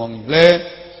diomongi. Le,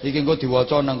 iki engko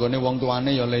diwaca nang gone wong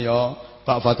tuane ya le ya.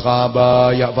 Ba fathah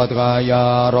ba ya fathah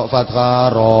ya ra fathah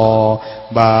ra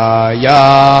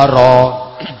bayara.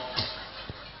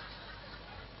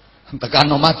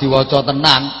 Tekan omah diwaca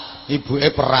tenan,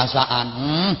 ibuke perasaan,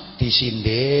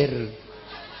 disindir.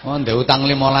 Oh, ndek utang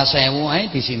 15.000 ae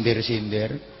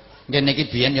disindir-sindir. Kene iki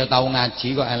biyen ya tau ngaji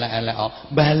kok elek-elek kok.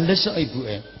 Bales kok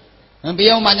ibuke. Nah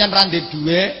piye pancen ra ndek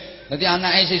dhuwit, dadi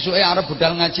anake sesuke arep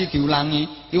budal ngaji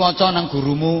diulangi, diwaca nang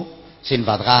gurumu. Sin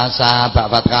fathah sa, ba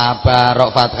fathah ba, ra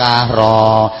fathah ra,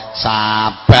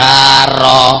 sabar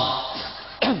ra.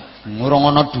 Ora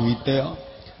ana duwite kok.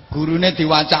 Gurune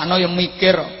diwacakno ya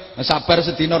mikir. Sabar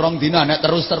sedina 2 dina nek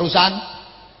terus-terusan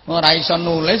ora iso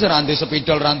nulis, ora ndek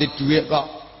spidol, ora ndek dhuwit kok.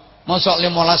 Mosok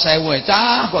 15.000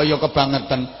 cah kok ya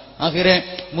kebangetan.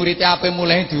 Akhire murid ape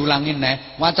mulai diulangi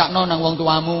neh. Wacakno nang wong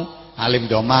tuamu. Alim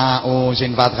doma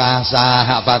sin fathah sa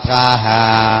ha fathah ha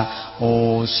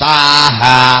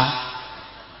usaha.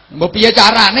 Mbok piye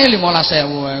carane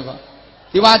 15.000 kok.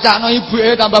 Diwacakno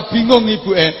ibuke tambah bingung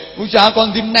ibuke. Usaha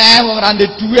kon dineh wong ora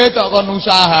ndek dhuwit kok kon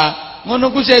usaha.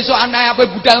 Ngono ku sesuk anak ape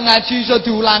budal ngaji iso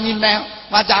diulangi neh.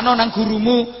 Wacana nang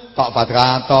gurumu tok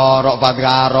fathah to, ra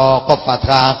fathah ra, qaf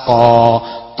fathah ko,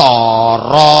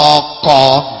 toroko.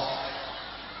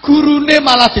 Gurune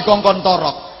malah dikongkon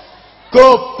torok.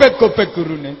 Gobek-gobek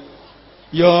gurune.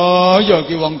 Ya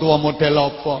ki wong tua model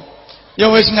apa? Ya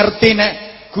wis ngerti nek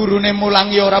gurune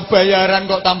mulangi ora bayaran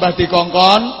kok tambah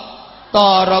dikongkon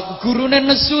torok. Gurune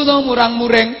nesu to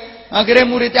murang-muring. Akhirnya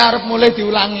muridnya arep mulai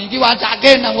diulangi. Iki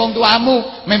wacake nang wong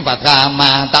tuamu. Mem fathah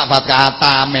ma, tak fathah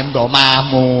ta, mem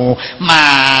domamu,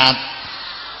 mat.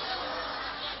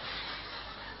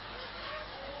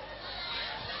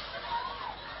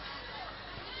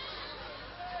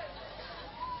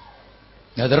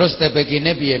 Ya terus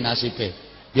tepekine piye nasibe?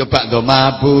 Ya bak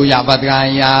domabu, ya fathah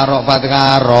ya, ra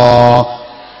fathah ra.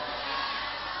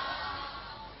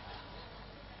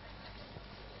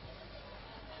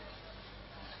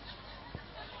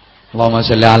 Allahumma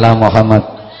sholli ala Muhammad.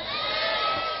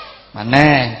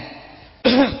 Maneh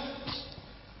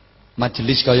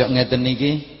majelis kaya ngeten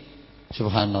iki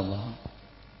subhanallah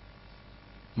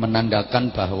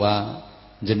menandakan bahwa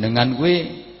jenengan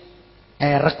kuwi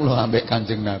erek lho ambek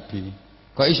Kanjeng Nabi.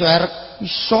 Kok iso erek?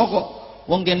 Iso kok.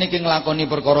 Wong kene iki nglakoni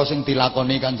perkara sing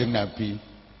dilakoni Kanjeng Nabi.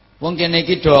 Wong kene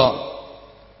iki do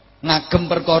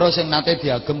ngagem perkara sing nate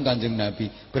diagem Kanjeng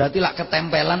Nabi. Berarti lak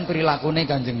ketempelan prilakune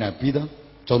Kanjeng Nabi to.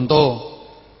 Contoh,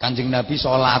 Kanjeng Nabi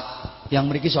sholat, yang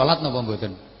mriki sholat napa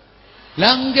mboten?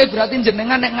 Lah nggih berarti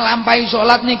jenengan nek nglampahi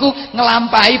sholat niku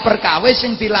nglampahi perkawis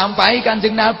sing dilampahi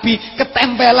Kanjeng Nabi,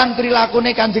 ketempelan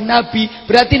prilakune Kanjeng Nabi,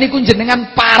 berarti niku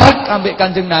jenengan parek ambek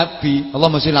Kanjeng Nabi.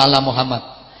 Allahumma sholli ala Muhammad.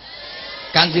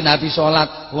 Kanjeng Nabi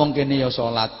sholat, wong kene ya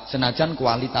sholat, senajan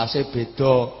kualitasnya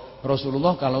beda.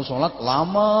 Rasulullah kalau sholat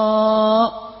lama,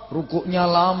 rukuknya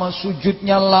lama,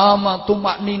 sujudnya lama,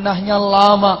 tumak ninahnya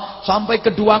lama, sampai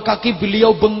kedua kaki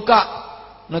beliau bengkak.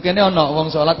 Nah kene ana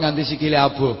wong salat nganti sikile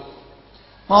abuh.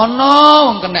 Ana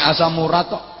wong kena asam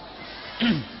urat kok.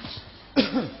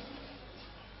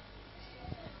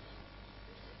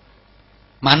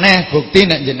 Maneh bukti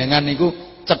nek jenengan niku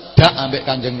cedhak ambek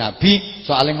Kanjeng Nabi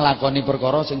soalnya nglakoni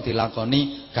perkara sing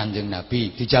dilakoni Kanjeng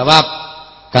Nabi. Dijawab,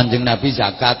 Kanjeng Nabi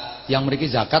zakat. Yang mriki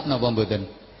zakat napa mboten?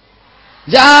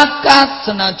 Zakat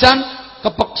senajan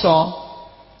kepeksa.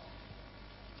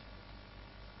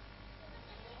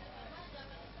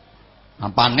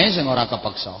 Apane sing ora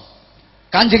kepeksa?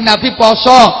 Kanjeng Nabi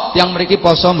poso, yang mriki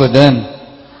poso mboten?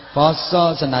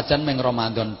 Poso senajan ming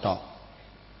Ramadan tok.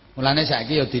 Mulane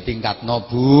saiki ya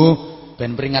ditingkatno, Bu.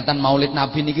 Ben peringatan Maulid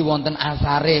Nabi niki wonten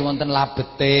asare, wonten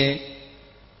labete.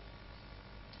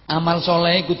 Amal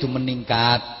soleh kudu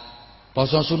meningkat.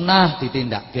 Poso sunnah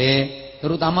ditindakke,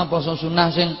 terutama poso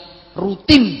sunnah sing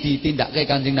rutin ditindakke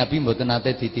Kanjeng Nabi mboten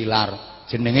nate ditilar.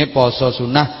 Jenenge poso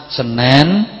sunnah Senin,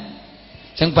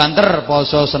 sing banter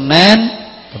poso Senin,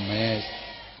 Kamis.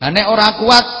 Lah nek ora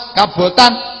kuat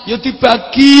kabotan ya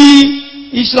dibagi.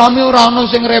 Islami ora ono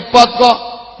sing repot kok.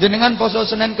 Jenengan poso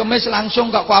Senin Kamis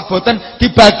langsung kok kaboten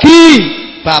dibagi.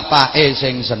 Bapake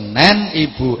sing Senin,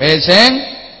 ibuke sing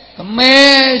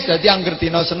Kemis. Dadi angger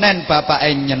dina Senin bapake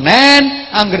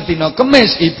nyenen, angger dina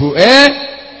Kemis ibuke.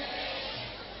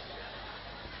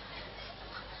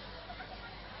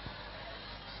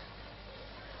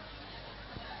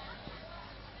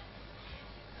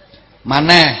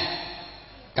 Maneh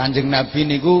Kanjeng Nabi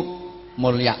niku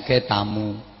mulyake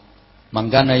tamu.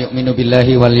 Mangkana yu'minu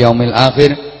billahi wal yaumil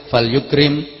akhir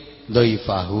falyukrim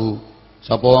dhaifahu.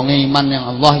 Sapa wonge iman yang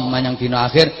Allah, iman yang dina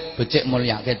akhir, becik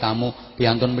mulyake tamu.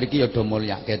 Piantun mriki ya do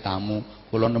mulyake tamu.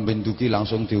 Kula nembe ndugi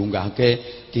langsung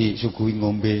diunggahke, disuguhi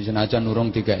ngombe senajan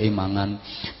urung dikeki mangan.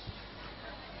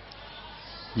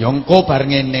 Ya engko bar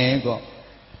ngene kok.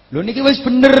 Lho niki wis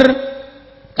bener.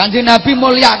 Kanjeng Nabi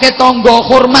mulyake tangga,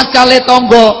 hormat kalih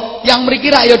tangga. Yang mriki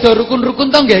rak ya do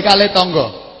rukun-rukun to nggih kalih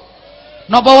tangga.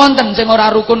 Napa wonten sing ora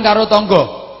rukun karo tangga?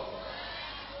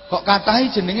 Kok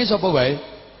katahi jenenge sapa wae?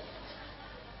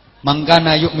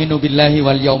 Mangkana yu'minu billahi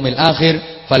wal yaumil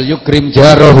akhir falyukrim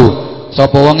jarahu.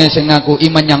 Sapa wonge sing ngaku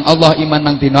iman yang Allah, iman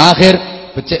nang dina akhir,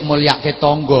 becik mulyake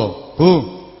tangga. Bu.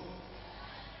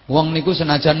 Wong niku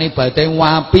senajan ibadahe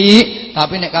apik,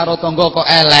 tapi nek karo tangga kok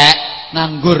elek,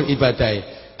 nganggur ibadahe.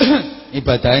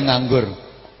 Ibadahe nganggur.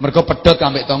 Mergo pedhot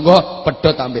ambek tangga,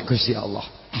 pedhot ambek Gusti Allah.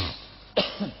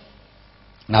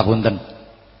 Ngapunten.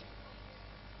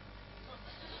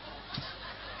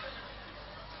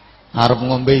 Arep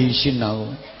ngombe isin aku.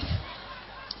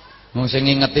 Wong sing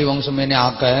ngingeti wong semene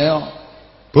akeh kok.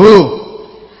 Bu.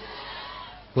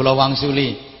 Kula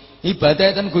wangsuli.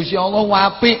 Ibadah ten Gusti Allah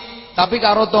apik, tapi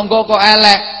karo tangga kok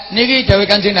elek. Niki dawuh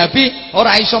Kanjeng Nabi,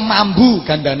 ora iso mambu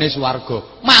gandane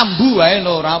swarga. Mambu wae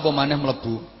lho ora apa maneh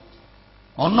mlebu.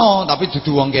 Ana, tapi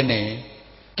dudu wong kene.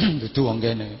 Dudu wong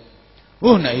kene.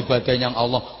 Nek ibadah yang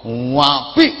Allah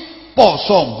apik,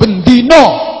 poso bendina,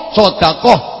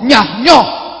 sedekah nyah-nyoh,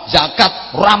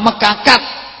 zakat ora mekakat,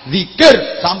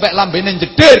 zikir sampai lambene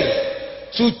jeder,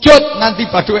 sujud nganti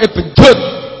baduke benjut.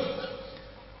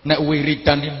 Nek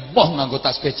wiridan moh nganggo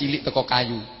tasbih cilik teko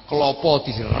kayu, klopo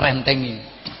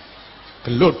direntengi.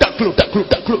 Glodak glodak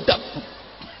glodak glodak.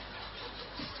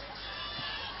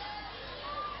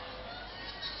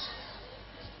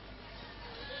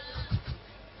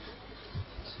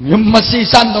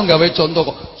 Mesisan to gawe contoh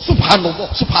kok.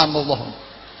 Subhanallah, subhanallah.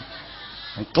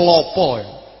 Klopo ya.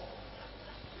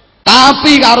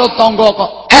 Tapi karo tangga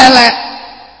kok elek.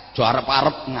 Jo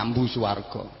arep-arep ngambu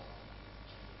swarga.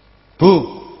 Bu.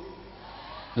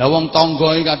 Lah wong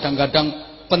tangga iki kadang-kadang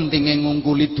pentinge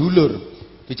ngungkuli dulur.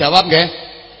 Dijawab nggih?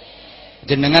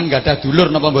 Jenengan gadah dulur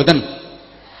napa mboten?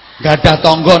 Gadah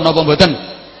tangga napa mboten?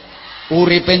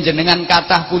 Uripe jenengan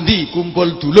kathah pundi?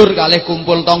 Kumpul dulur kalih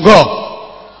kumpul tangga?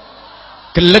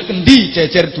 Gelek endi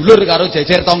jejer dulur karo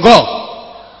jejer tangga?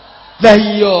 Lah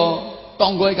iya,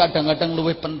 tangga kadang-kadang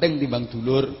luwih penting timbang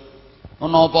dulur.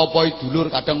 Ana apa-apa dulur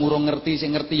kadang urung ngerti,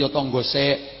 sing ngerti ya tangga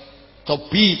sik.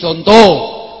 Cobi contoh,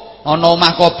 ana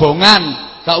omah kobongan,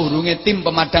 saurunge tim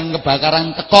pemadam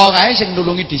kebakaran teko kae sing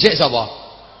nulungi dhisik sapa?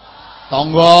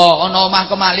 Tangga. Ana omah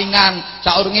kemalingan,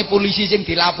 saurunge polisi sing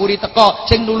dilapuri teko,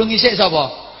 sing nulungi sik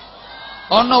sapa?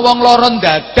 Ana wong lara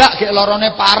dadak gek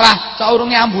larane parah,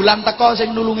 saurunge ambulan teko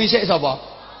sing nulungi sik sapa?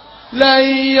 Lah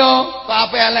iya,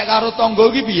 kok elek karo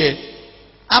tangga iki piye?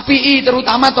 Apiki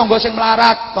terutama tangga sing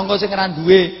melarat, tangga sing ora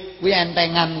duwe, kuwi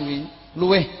entengan kuwi.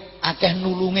 Luwih akeh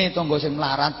nulunge tangga sing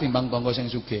melarat timbang tangga sing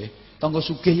sugih. Tangga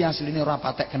sugih ya asline ora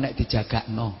patek kenek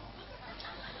dijagakno.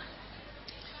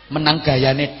 Menang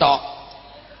gayane tok.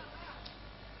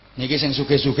 Niki sing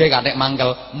sugih-sugih kathek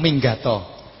mangkel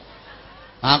minggato.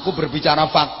 Aku berbicara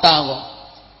fakta kok.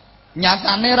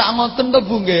 Nyatane rak ngoten to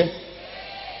Bu nggih.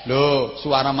 Lho,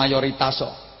 suara mayoritas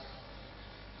kok.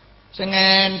 Sing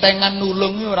entengan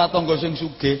nulung ora tangga sing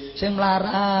sugih, sing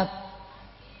melarat.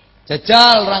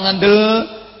 Jajal ra ngandel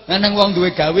neng wong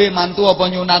duwe gawe mantu apa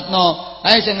nyunatno.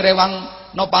 Ae sing rewang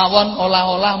no pawon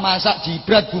olah-olah masak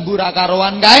jibrat bumbu ra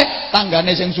karuan kae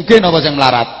tanggane sing sugih napa sing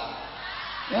melarat?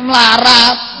 Yang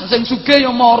melarat, sing sugih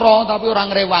ya mara tapi ora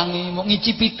ngrewangi, mung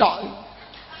ngicipi tok.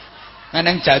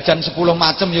 Neng jajan 10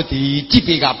 macem ya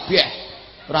dicipi kabeh.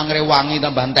 Ora ngrewangi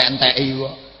tambah entek-enteki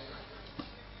kok.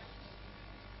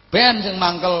 Ben sing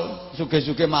mangkel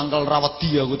sugih-sugih mangkel ra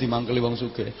wedi aku dimangkeli wong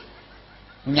sugih.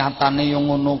 Nyatane yo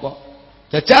ngono kok.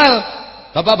 Jajal,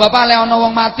 bapak-bapak lek ana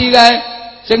wong mati kae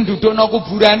sing dudukno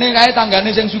kuburane kae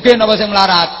tanggane sing sugih napa sing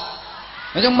melarat?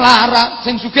 Sing melarat,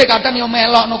 sing sugih kadang yo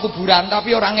melokno kuburan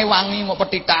tapi ora ngewangi mok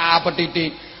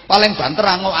petita-petiti. Paling banter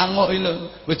anguk-anguk iki lho.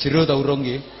 Wis jero ta urung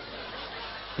nggih?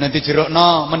 Nanti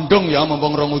jerukno mendung ya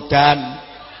mumpung rong udan.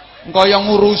 Engko yo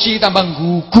ngurusi tambah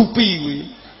gugupi kuwi.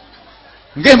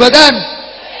 Nggih mboten?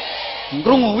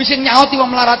 Krungu wis sing nyaoti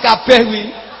wong melarat kabeh kuwi.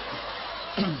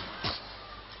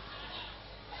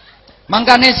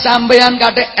 Mangkane sampean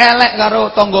kathik elek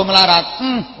karo tangga melarat,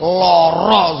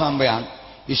 lara sampean.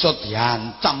 Iso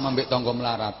diancam ambek tangga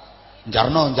melarat.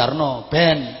 Njarno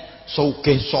ben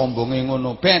sugih sombonge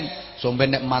ngono ben,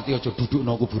 sampeyan nek mati aja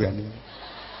dudukno kuburane.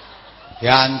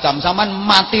 Diancam sampean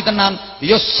mati tenan,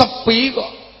 ya sepi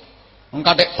kok. Wong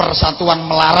kathik persatuan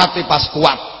melarat pas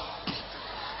kuat.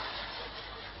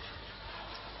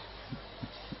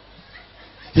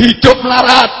 Hidup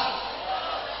melarat.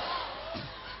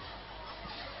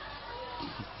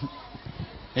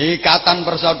 Ikatan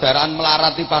persaudaraan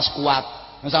melarat pas kuat.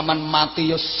 Sampeyan mati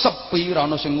ya sepi, ora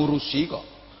ana sing ngurusi kok.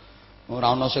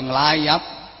 Ora ana sing nglayat,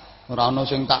 ora ana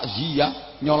sing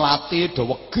takziah, nyolati do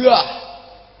wegah.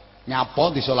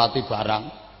 Nyapa disolati barang.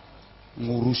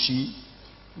 Ngurusi.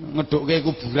 Ngedukke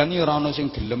kuburan ya ora ana sing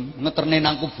gelem, ngeterne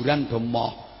nang kuburan do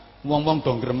moh. Wong-wong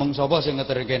do gremeng sapa sing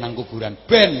ngeterke nang kuburan?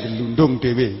 Ben gelundung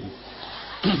dhewe.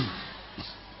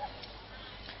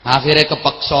 Akhire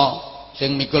kepeksa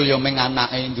sing mikul ya ming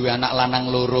anake, duwe anak lanang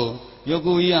loro. Ya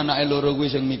kuwi anake loro kuwi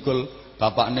sing mikul,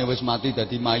 bapakne wis mati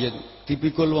dadi mayit.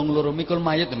 Dipikul wong loro, mikul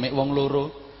mayit mek wong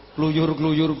loro. Kluyur.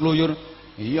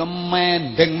 Iya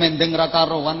mendeng-mendeng ra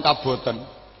karuan kaboten.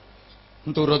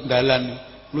 Turut dalan,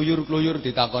 kluyur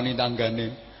ditakoni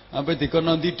tanggane. Ampe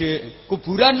dikono ndi, Dik?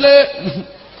 Kuburan, Lek.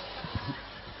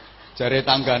 Jare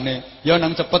tanggane, ya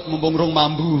nang cepet mumpung rung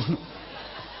mambu.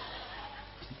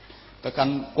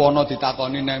 Tekan kono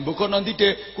ditakoni nek, "Mbok kono ndi,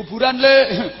 Dik?" "Kuburan, Lek."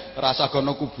 Rasa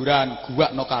kono kuburan,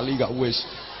 guwakno kali gak wis.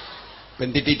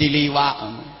 Ben titi liwak.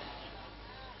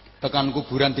 Tekan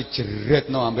kuburan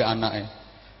dijeretno ambek anake.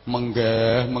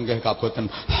 Menggeh kaboten.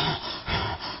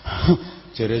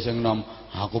 Jere sing nom,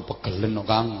 "Aku pegelen kok,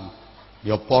 Kang."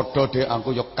 "Ya padha, Dik,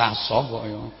 aku ya kasoh kok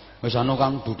ya." "Wis anu,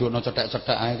 Kang, dudukno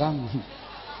cethek-cethek ae, Kang."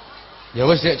 "Ya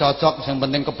wis, Dik, cocok, sing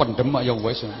penting kependhem ya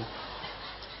wis."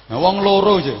 Nah wong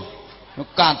loro je.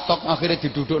 Katok akhirnya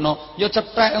didudukno, ya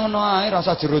cethek ngono ae,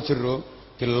 rasa jero-jero,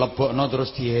 dilebokno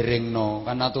terus dieringno.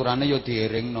 Kan aturane ya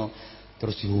dieringno.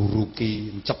 Terus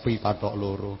diuruki, cepi patok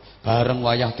loro. Bareng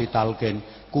wayah ditalken,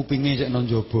 kupinge sik nang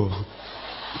njaba.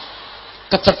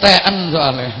 Kecethekan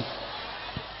soalé.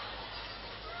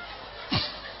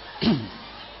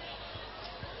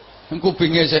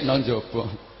 Kupinge sik nang njaba.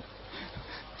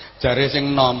 Jare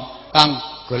sing nom, "Kang,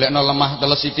 golekno lemah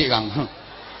teles sithik, Kang."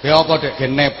 "Ya apa, Dek,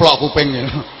 gen neplok kuping."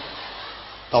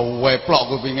 Tau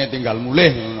weplok kupinge tinggal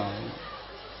mulih ngono.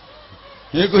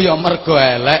 Iku ya mergo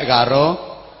elek karo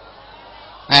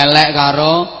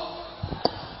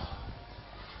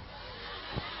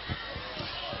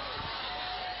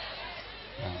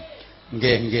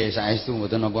nggih saestu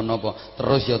mboten napa-napa.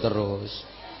 Terus ya terus.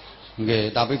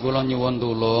 Nggih, tapi kula nyuwun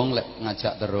tulung lek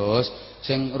ngajak terus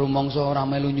sing rumangsa ora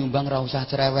melu nyumbang ra usah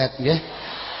cerewet nggih.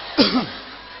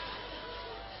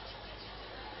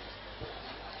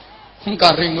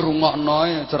 Kari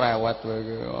ngrungokno cerewet kowe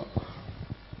iki.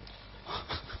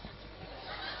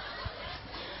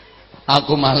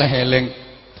 Aku malah eling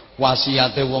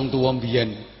wasiate wong tuwa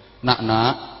mbiyen.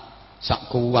 Nak,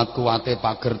 sak kuat-kuate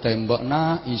pager tembok,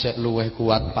 Nak, isih luwih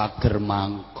kuat pager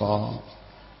mangkok.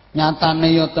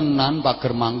 Nyatane ya tenan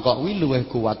pager mangkok kuwi luwih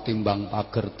kuat timbang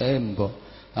pager tembok.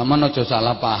 Sampeyan aja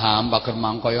salah paham, pager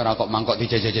mangkok ya ora kok mangkok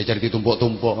dijejer-jejer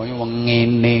ditumpuk-tumpuk wong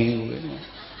ngene kuwi.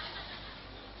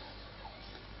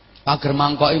 Pager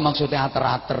mangkok iki maksude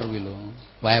ater-ater kuwi lho.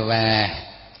 Weweh.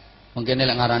 Mungkin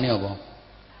lek ngarani apa?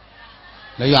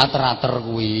 Lah ya ater-ater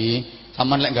kuwi.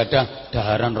 Sampeyan lek gadah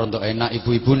daharan rontok enak,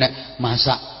 ibu-ibu nek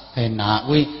masak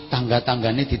enak kuwi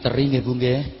tangga-tanggane diteri nggih Bu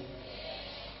nggih.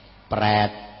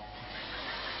 Pret.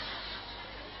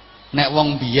 Nek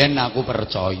wong biyen aku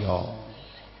percaya.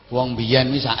 Wong biyen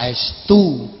wis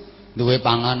saestu duwe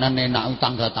panganan enak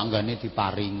tangga-tanggane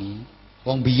diparingi.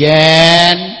 Wong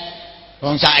biyen,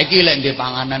 wong saiki lek duwe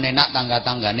panganan enak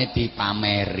tangga-tanggane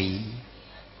dipameri.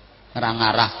 Ora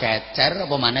ngarah kecer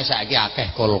apa maneh saiki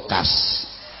akeh kulkas.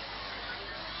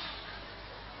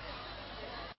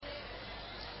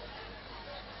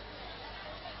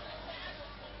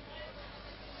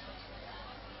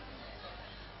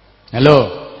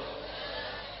 Halo.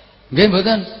 Nggih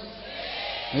mboten?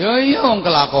 Ya iya wong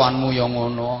kelakuanmu ya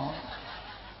ngono.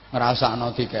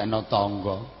 Ngrasakno dikekno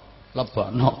tangga,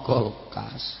 lebokno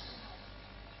kulkas.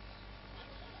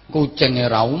 Kucinge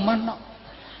ra uman kok.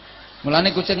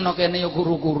 Mulane kucing nok kene ya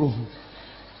kuru-kuru.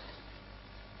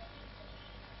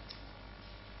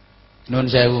 Nun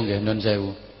sewu nggih, nun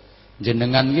sewu.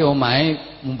 Jenengan ki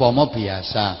omahe umpama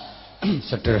biasa,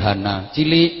 sederhana,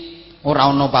 cilik,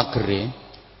 ora ana pagere.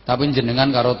 Tapi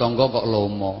jenengan karo tangga kok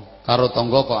lomo, karo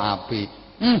tangga kok apik.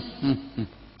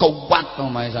 Kuat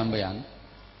omahe sampean.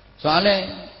 Soale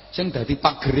sing dadi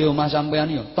pagere omah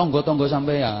sampean ya tangga-tangga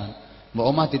sampean. Mbok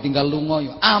omah ditinggal lunga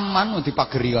ya aman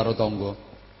dipageri karo tangga.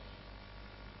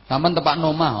 Sampeyan tepak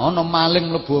omah, ana maling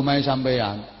mlebu omahe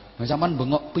sampean. Lah sampean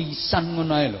bengok pisan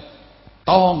ngono ae lho.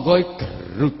 Tangga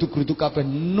geruduk-geruduk kabeh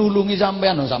nulungi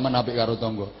sampean sampean apik karo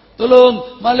tangga.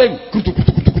 Tolong maling,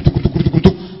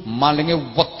 geruduk-geruduk. Malinge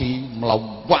wedi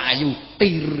mlawayu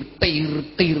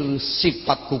tir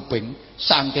sifat kuping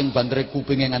saking bantere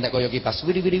kupinge ngantek kaya kipas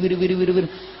wiri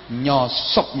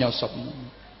nyosop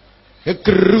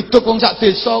geruduk wong sak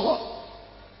desa kok.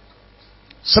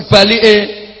 Sebalike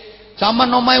sampean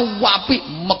omahe apik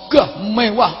megah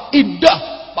mewah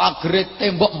indah pagere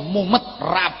tembok mumet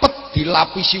rapet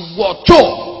dilapisi waja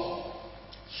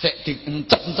sik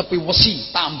diencep-encepi wesi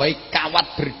tambahi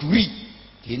kawat berduri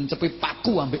diencepi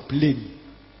paku ambek beling.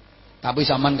 Tapi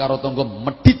sampean karo tangga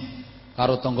medhit,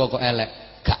 karo tangga kok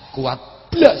elek, gak kuat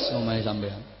blas omahe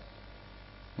sampean.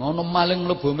 Ngono maling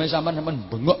mlebu omahe sampean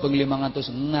bengok ping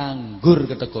 500 nganggur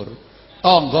ketekur.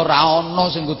 Tangga ra ana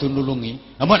sing kudu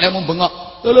nulungi. Amun nek mung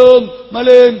bengok, "Tolong,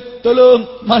 maling,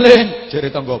 tolong, maling."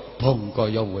 Jere tangga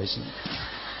bongkaya wis.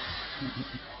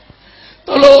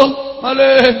 "Tolong,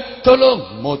 maling,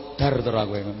 tolong." Modar terus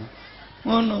kowe ngono.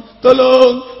 Ngono,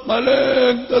 tolong,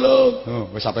 maling, tolong. Oh,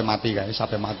 wis sampe mati kae,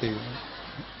 sampe mati.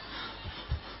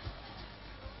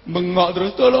 Bengok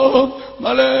terus, tolong,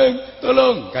 maling,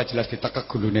 tolong. Kae jelas ditekek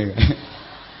gulune.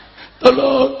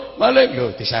 Tolong, maling.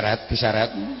 Lho, diseret.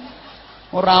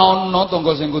 Ora ana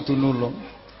tangga sing kudu nulung.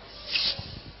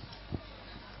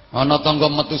 Ana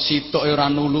tangga metu sitok ora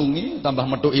nulungi, tambah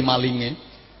metuki malinge.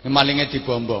 Malinge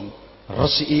dibombong.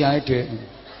 Resiki ae, Dik.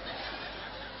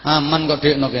 Aman kok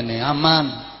Dik no kene, aman.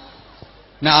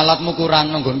 Nek alatmu kurang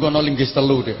nggonku ana linggis 3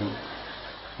 Dik.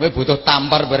 Kowe butuh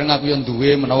tampar bareng aku yo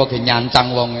duwe menawa ge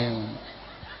nyancang wonge.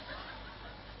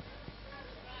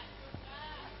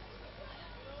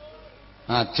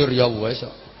 Ajur ya wis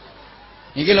kok.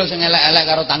 Iki lho sing elek-elek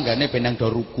karo tanggane ben nang do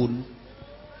rukun.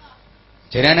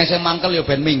 Jarene sing mangkel ya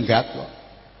ben minggat kok.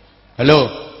 Halo.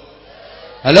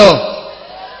 Halo.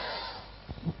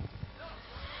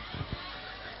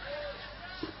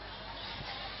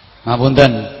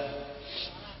 Ngapunten.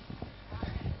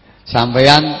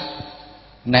 Sampeyan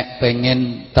nek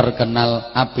pengen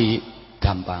terkenal apik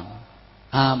gampang.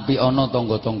 Apik ana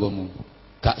tangga-tanggamu.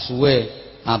 Gak suwe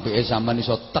apike sampean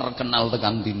iso terkenal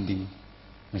tekan ndi-ndi.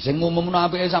 Sing ngumumno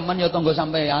apike sampean ya tangga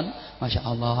sampean.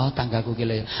 Masyaallah tanggaku ki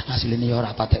lho asline ya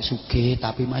ora patek sugih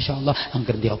tapi masyaallah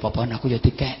angger ndi apa-apa aku ya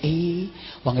dikeki.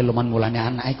 Wong luman mulane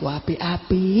anake ku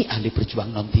apik-apik, ahli berjuang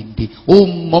nang ndi.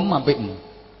 Umum apikmu.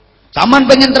 Sampeyan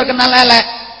pengen terkenal elek,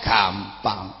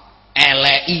 gampang.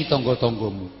 Eleki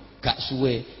tangga-tanggamu. Gak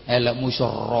suwe elekmu iso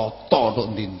rata tok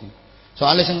ndi-ndi.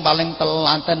 Soale sing paling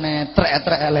telaten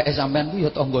etrek-etrek eleke sampean ku ya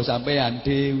tangga sampean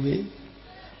dhewe.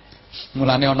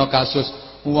 Mulane ana kasus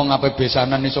wong ape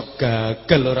besanan iso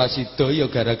gagal ora sida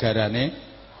ya gara-garane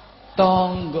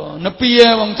tangga.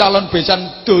 Nepiye wong calon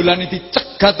besan dolane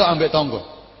dicegat tok ambek tangga.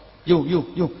 Yo.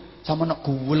 Sama nek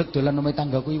guwelek dolan nang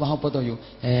tanggaku wah apa to yo?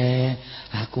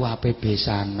 Aku ape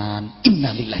besanan.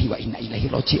 Innalillahi wa inna ilaihi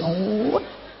rajiun.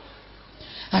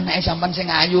 Anake sampean sing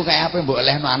ayu kae ape mbok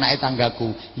olehno anake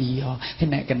tanggaku. Iya,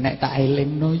 nek tak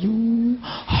elingno yo.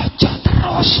 Aja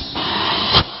terus.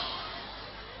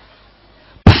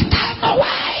 Batalno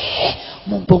wae.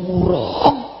 Mumpung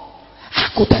urung.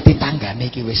 Aku dadi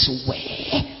tanggane iki wis suwe.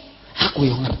 Aku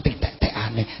yo ngerti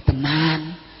tek-tekane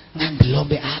tenan. Ngandelo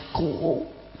mbek aku.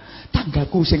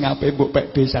 Tanggaku sing ape mbok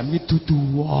pek besan iki dudu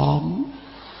wong.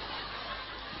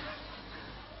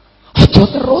 Aja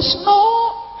terusno.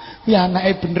 Ya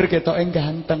anake bener ketoke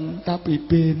ganteng tapi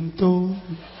bento.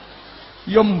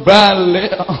 Ya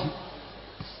mbalik.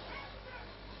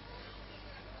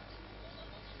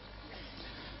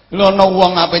 Lho ana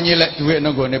wong ape nyilek dhuwit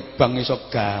nang gone bank iso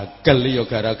gagal ya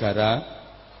gara-gara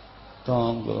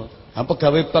tangga. Ha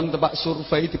pegawe bank tepak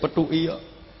survei dipethuki ya.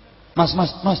 Mas,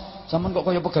 sampean kok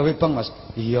kaya pegawe bank, Mas?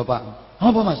 Iya, Pak.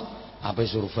 Apa, Mas? Ape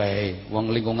survei.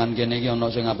 Wong lingkungan kene iki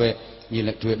ana sing ape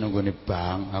nyilek dhuwit nang gone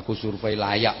bank. Aku survei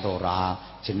layak to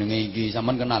ora? Jenenge iki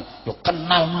sampean kenal. Yo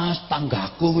kenal, Mas,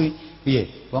 tanggaku kuwi.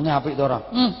 Piye? Wonge apik to ora?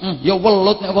 Ya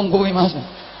welut nek wong kuwi, Mas.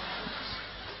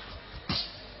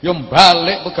 Ya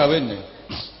balik pegawene.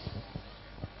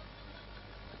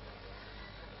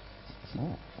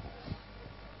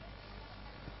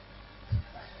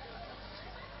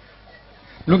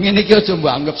 Lu ngene iki aja mbok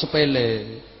anggap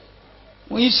sepele.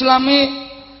 Islami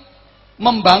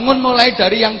membangun mulai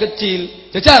dari yang kecil.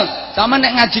 Jajal, sama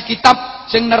nek ngaji kitab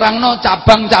sing nerangno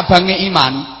cabang-cabange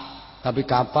iman. Tapi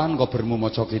kapan kobermu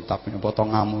maca kitab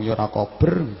potonganmu ya ora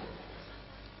kober.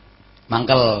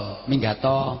 Mangkel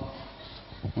minggato.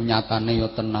 Nyatane ya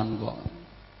tenan kok.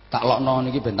 Tak lokno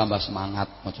niki ben tambah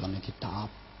semangat macane kitab.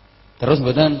 Terus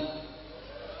mboten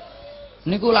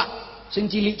niku lak sing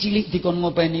cilik-cilik dikon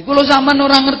ngopeni. Kulo sampean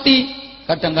ora ngerti.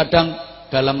 Kadang-kadang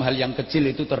dalam hal yang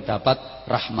kecil itu terdapat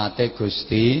rahmate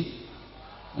Gusti.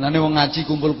 Nane wong ngaji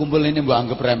kumpul-kumpul ini mbok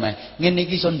anggap remeh. Ngene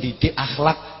iki iso ndidik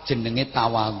akhlak jenenge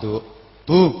tawadhu.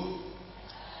 Bu.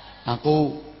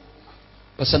 Aku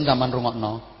pesen sampean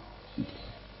rungokno.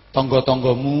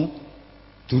 Tangga-tanggamu,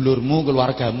 dulurmu,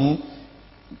 keluargamu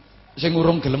sing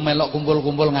urung gelem melok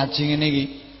kumpul-kumpul ngaji ngene iki.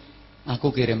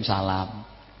 Aku kirim salam.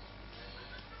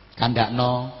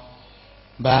 Kandakno,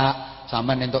 Mbak,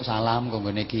 sampean entuk salam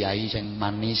kanggone kiai sing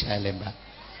manis kae lho, Mbak.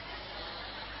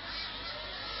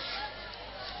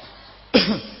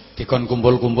 Dikon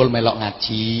kumpul-kumpul melok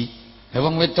ngaji.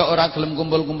 Wong wedok ora gelem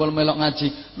kumpul-kumpul melok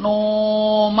ngaji.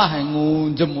 Nomah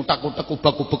ngunjem utak-utak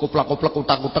ubak-ubek uplak-uplek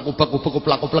utak-utak ubak-ubek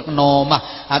uplak-uplek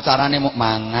nomah. Acarane mok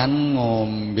mangan,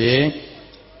 ngombe.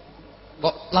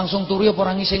 Kok langsung turu apa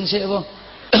ora ngising sik apa?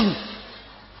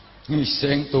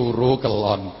 Ngising turu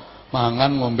kelon.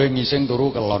 Mangan ngombe ngising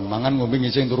turu kelon. Mangan ngombe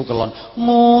ngising turu kelon.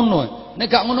 Ngono. Nek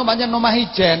gak ngono pancen nomah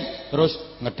ijen. Terus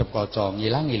ngedep kaca,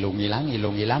 ngilang-ngilu,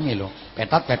 ngilang-ngilu, ngilang-ngilu.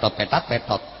 Petot-petot,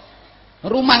 petot-petot.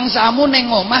 Rumangsamu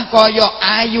ning omah kaya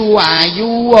ayu-ayu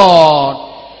wae.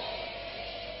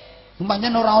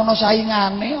 Pancen ora ana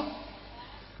saingane kok.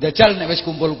 Jajal nek wis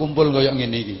kumpul-kumpul kaya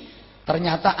ngene iki.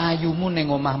 Ternyata ayumu ning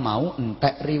omah mau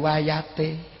entek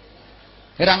riwayate.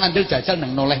 Ora ngandel jajal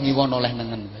nang noleh ngiwa noleh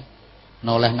nengen.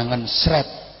 Noleh nengen sret.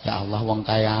 Ya Allah wong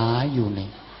kaya ayune.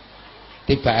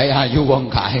 Tibake ayu wong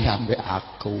kae ambek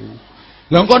aku.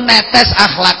 Lha engko netes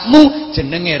akhlakmu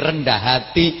jenenge rendah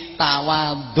hati,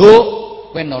 tawadhu.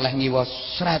 Kowe noleh ngiwa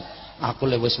sret. Aku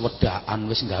le wis wedaan,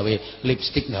 wis gawe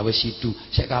lipstik, gawe sidu,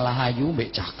 sik kalah ayu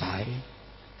mbek cah kae.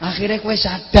 Akhire kowe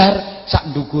sadar sak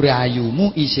ndukure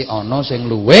ayumu isih ana sing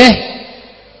luweh.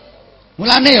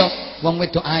 Mulane yo wong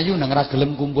wedok ayu nang ora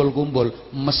gelem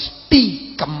kumpul-kumpul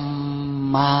mesti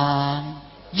kemayu.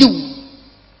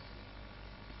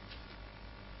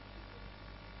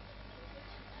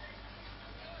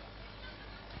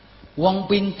 Wong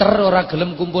pinter ora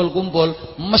gelem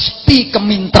kumpul-kumpul mesti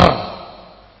keminter.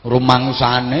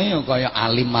 Rumangsane kaya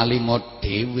alim-alim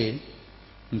dhewe.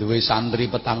 Duwe santri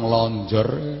petang lonjor.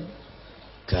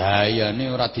 Gayane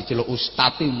ora diceluk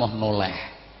ustaz moh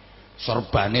noleh.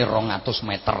 Sorbane 200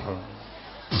 meter.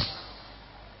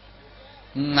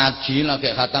 Ngaji lagi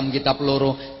khatam kitab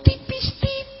loro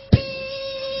tipis-tipis.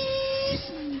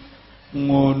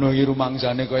 Ngono iki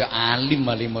rumangsane kaya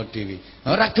alim-alim dhewe.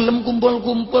 Ora gelem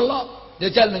kumpul-kumpul kok.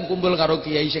 Jajal ning kumpul karo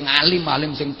kiai sing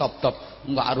alim-alim sing top-top,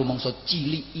 enggak karo mangsa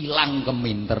cilik ilang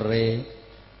kemintere.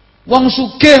 Wong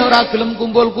sugih ora gelem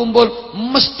kumpul-kumpul,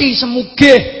 mesti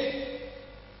semugih.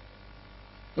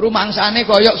 Rumangsane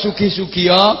kaya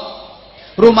sugih-sugiha,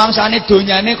 rumangsane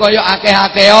donyane kaya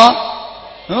akeh-akeha.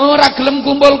 Ora gelem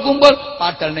kumpul-kumpul,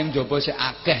 padahal ning jaba sik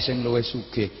akeh sing luwih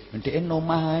sugih. Ndeke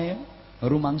nomah ae.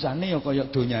 Rumangsane ya kaya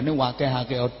donyane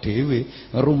wakeh-akeh dhewe,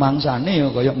 rumangsane ya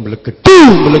kaya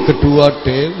mblegedhu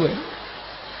dhewe.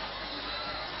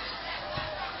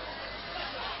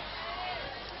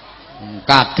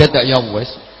 Kaget ya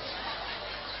wis.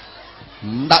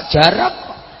 Tak jarak.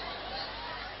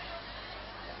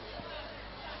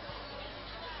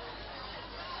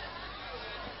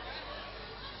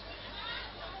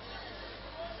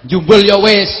 Jumbul ya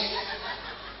wis.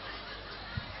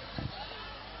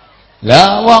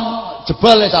 Lah wong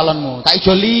jebol calonmu, tak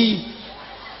ijoli.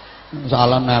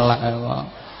 Calon elek kok.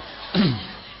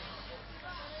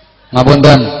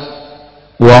 Ngapunten.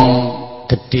 Wong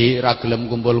gedhe ra gelem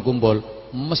kumpul-kumpul,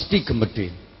 mesti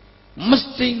gemedhe.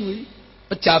 Mesti kuwi.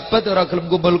 Pejabat ora gelem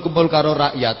kumpul-kumpul karo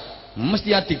rakyat,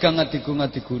 mesti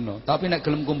adigang-adiguna. Tapi nek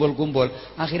gelem kumpul-kumpul,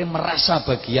 akhirnya merasa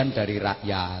bagian dari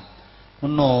rakyat.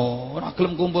 Ngono, ora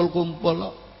gelem kumpul-kumpul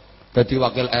kok. Dadi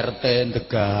wakil RT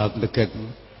ndegak-ndegek.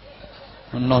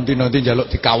 Nanti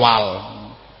njaluk dikawal.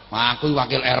 Aku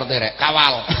wakil RT rek,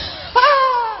 kawal.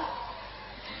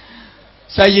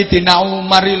 Sayyidina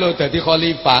Umar lho dadi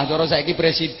khalifah, cara saiki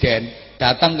presiden,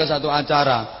 datang ke satu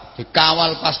acara,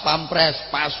 dikawal pas pampres,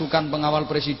 pasukan pengawal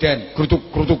presiden,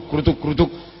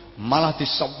 grutuk, malah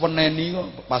diseweneni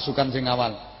kok pasukan sing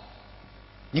ngawal.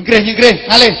 Nyingkrih,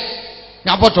 ngalih.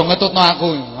 Nyapa do ngetutno aku?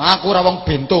 Aku ora wong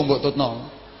bento mbok tutno.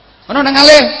 Ono nang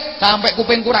ngalih, sampai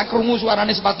kupingku ra krungu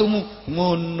suarane sepatumu.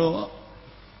 Ngono.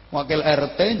 Wakil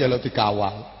RT njaluk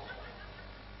dikawal.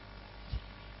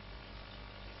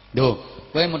 Duh,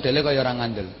 kowe modele kaya ora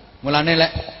ngandel. Mulane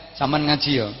lek sampean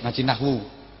ngaji ya, ngaji nahwu.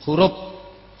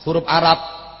 Huruf Arab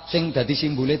sing dadi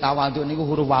simbole tawadhu niku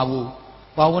huruf wawu.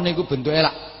 Wawu niku bentuke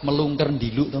lak melungker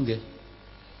ndiluk to nggih.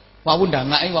 Wawu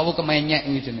ndangake wawu kemenyek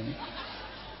kuwi jenenge.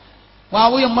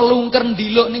 Wawu yang melungker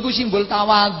ndiluk niku simbol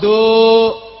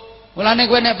tawadhu. Mulane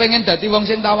kowe nek pengen dadi wong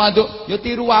sing tawadhu, ya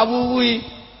tiru wawu kuwi.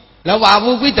 Lah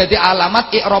wawu kuwi dadi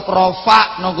alamat i'rab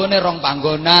rafa nanggone rong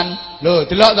panggonan. Lho,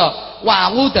 delok to.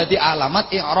 Wawu dadi alamat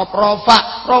i'rab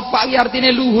rafa. Rafa iki artine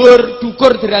luhur,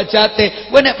 dukur derajate.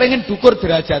 Kowe nek pengen dukur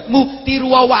derajatmu tiru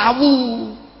wawu.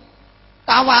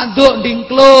 Tawadhu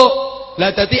ndingkluk. Lah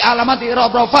dadi alamat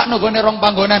i'rab rafa nanggone rong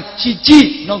panggonan.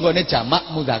 Siji nanggone jamak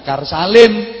mudzakkar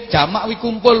salim. Jamak wi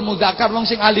kumpul, mudzakkar wong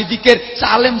sing ahli dzikir,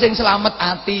 salim sing selamat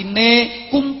atine,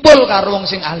 kumpul karo wong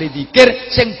sing ahli dzikir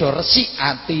sing do resik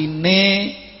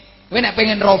atine. Kowe nek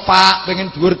pengen rafa, pengen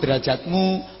dhuwur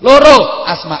derajatmu, loro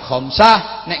asma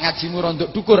khamsah, nek ngajimu rondok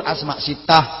dukur asma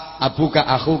sitah, abuka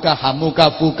akhuka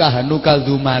hamuka fuka hanuka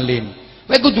dzumalin.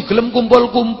 Kowe kudu gelem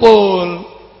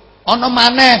kumpul-kumpul. Ana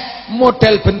maneh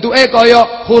model bentuke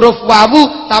kaya huruf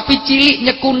wawu tapi cilik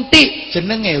nyekuntik,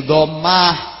 jenenge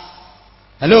dhammah.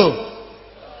 Halo.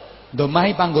 Dhammah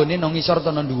panggone nang ngisor ta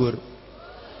nang dhuwur?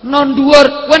 Nang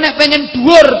dhuwur. Kowe nek pengen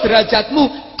dhuwur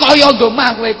derajatmu kaya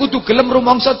dhammah kowe kudu gelem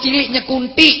rumangsa cilik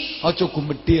nyekuntik. Aja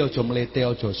gumedhe, aja mlete,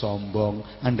 aja sombong.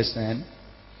 Understand?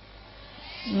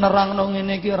 Nerangno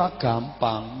ngene iki ora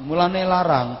gampang. Mulane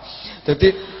larang. Dadi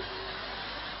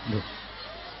lho.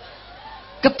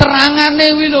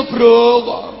 Keterangane kuwi lho, Bro,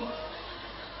 kok.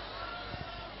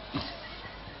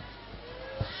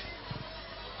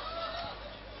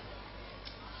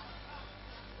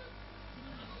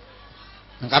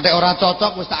 Katek ora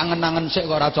cocok wis tak angen-angen sik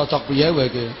kok ora cocok piye kowe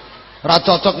iki. Ora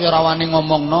cocok ya ora wani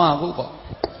ngomongno aku kok.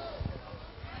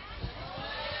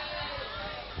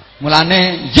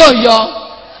 Mulane yo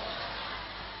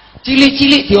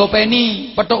cilik-cilik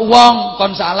diopeni, pethuk wong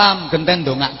kon salam genten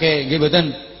ndongake, nggih mboten?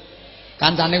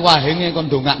 Kancane wahenge kon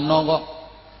ndongakno kok.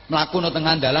 Mlaku nang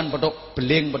tengah dalan pethuk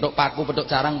beling, pethuk paku, pethuk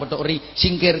carang, pethuk ri,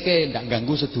 singkirke ndak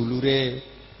ganggu sedulure.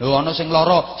 Lho ana sing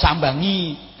lara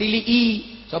sambangi, tiliki.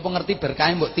 Sapa ngerti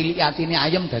berkah mbok tiliki atine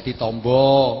ayem dadi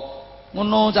tombo.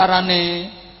 Ngono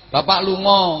carane. Bapak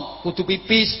lunga kudu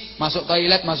pipis, masuk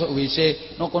toilet, masuk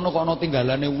WC. Nang kono kok ana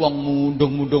tinggalane wong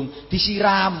mundung-mundung,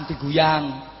 disiram,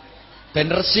 diguyang. Ben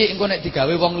resik engko nek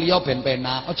digawe wong liya ben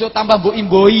penak. Aja tambah mbok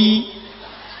imboi.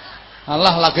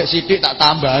 Alah lagek sithik tak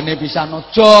tambahane pisan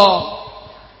aja.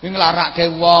 Kuwi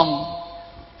nglarake wong.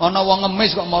 Ana wong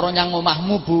ngemis kok mara nyang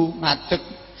omahmu, Bu,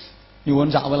 ngadeg.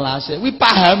 Nyuwun sak welase. Kuwi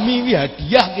pahami kuwi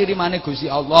hadiah kirimane Gusti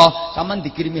Allah. Sampeyan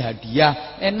dikirimi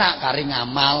hadiah, enak kari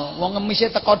ngamal. Wong ngemise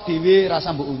teko dhewe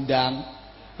rasa mbok undang.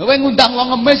 Kowe ngundang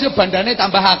wong ngemis bandane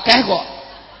tambah akeh kok.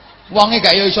 Wonge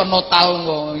gak yo iso notal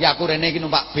kok. Ya aku rene iki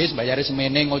numpak bis bayare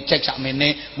semene, ngojek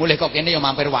sakmene, mulih kok kene yo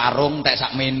mampir warung tek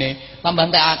sakmene.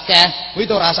 Tambah entek akeh, kuwi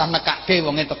to rasa nekake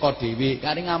wonge teko dhewe.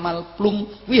 Kari ngamal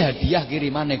plung, kuwi hadiah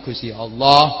kirimane Gusti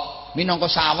Allah.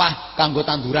 Minangka sawah kanggo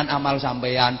tanduran amal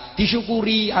sampeyan.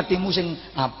 Disyukuri atimu sing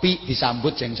apik,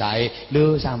 disambut sing sae.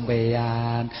 Lho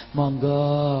sampeyan,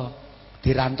 monggo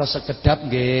dirantos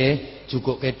sekedap nggih,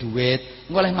 cukuke dhuwit.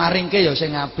 Engko oleh maringke ya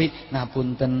sing apik.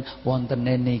 Ngapunten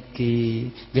wontene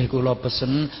niki. Nggih kula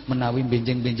pesen menawi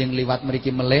benjing-benjing liwat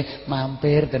mriki melih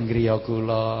mampir ten griya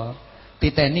kula.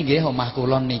 Titeni nggih omah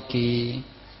kula niki.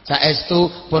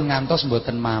 Saestu pun ngantos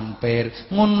mboten mampir.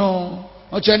 Ngono.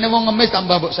 Aja ene wong ngemis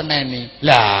tambah mbok seneni.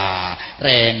 Lah,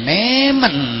 rene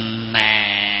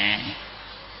meneh.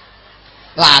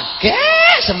 Lage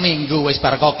seminggu wis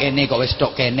bar kok kene kok wis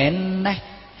tok kene neh.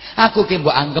 Aku ki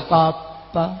mbok anggap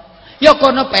apa? Ya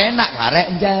kono penak karek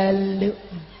njaluk.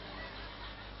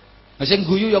 Sing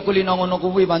guyu ya kulino ngono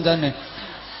kuwi pancene.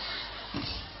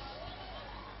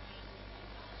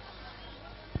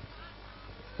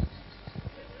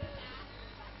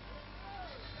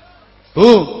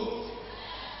 Bu,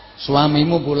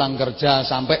 suamimu pulang kerja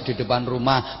sampai di depan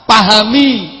rumah,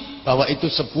 pahami bahwa itu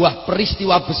sebuah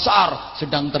peristiwa besar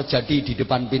sedang terjadi di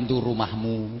depan pintu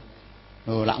rumahmu.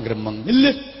 Oh, lak gremeng.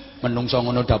 Leh, menungso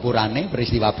ngono dapurane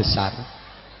peristiwa besar.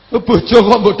 Bojo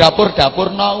kok mbok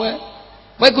dapur-dapurno kowe.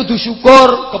 Kowe kudu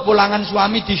syukur, kepulangan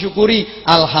suami disyukuri.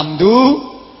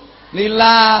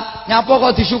 Alhamdulillah. Nyapa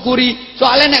kok disyukuri?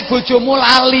 Soalnya nek bojomu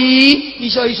lali,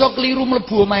 iso-iso keliru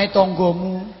mlebu omahe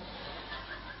tanggamu.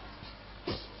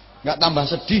 Enggak tambah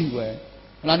sedih kowe.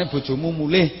 Mulane bojomu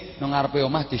mulih nang ngarepe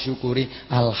omah disyukuri.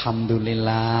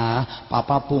 Alhamdulillah,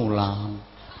 papa pulang.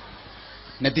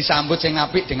 Nek disambut sing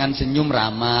apik dengan senyum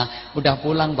ramah. Udah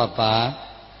pulang, Papa.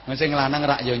 Sing lanang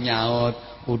rak yo nyaut.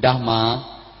 Udah, Ma.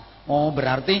 Oh,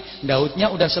 berarti daudnya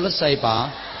udah selesai, Pak.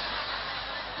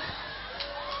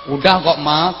 Udah kok,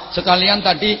 Ma. Sekalian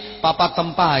tadi Papa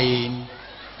tempahin.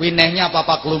 Winehnya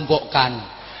Papa kelompokkan.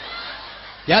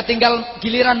 Ya tinggal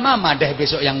giliran Mama deh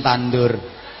besok yang tandur.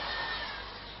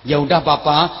 Ya udah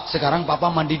Papa, sekarang Papa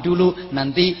mandi dulu,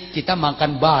 nanti kita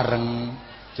makan bareng.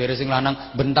 Jere sing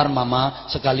lanang, bentar Mama,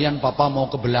 sekalian Papa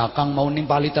mau ke belakang mau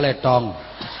nimpali teletong.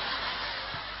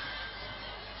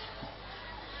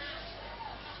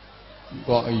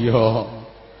 Kok iya.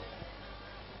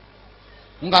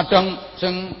 Kadang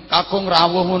sing kakung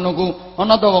rawuh ngono ku,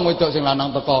 ana ta wong wedok sing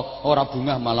lanang teko ora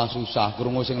bungah malah susah,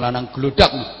 krungu sing lanang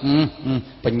glodak.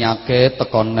 Penyakit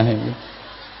teko neh.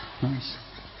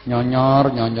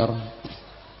 Nyonyor.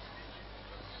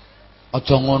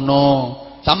 Aja ngono.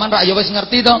 Saman rak ya wis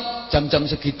ngerti to, jam-jam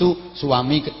segitu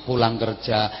suami pulang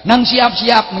kerja. Nang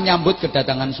siap-siap menyambut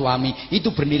kedatangan suami, itu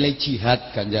bernilai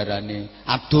jihad ganjarane.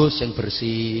 Adus yang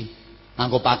bersih,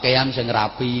 nganggo pakaian sing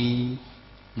rapi.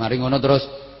 Mari ngono terus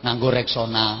nganggo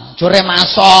Rexona. Jore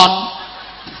mason.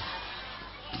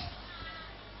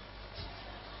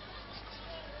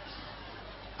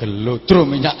 Gelodro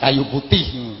minyak kayu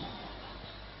putih.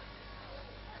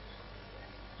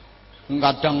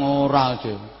 Kadang ora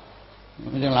aja.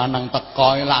 Sing lanang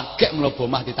teko lagek mlebu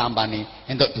omah ditampani.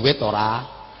 Entuk duit ora?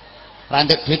 Ora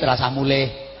entuk duit rasa mulih.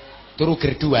 Turu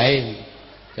gerdu wae.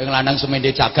 Sing lanang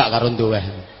semende jagak karo nduweh.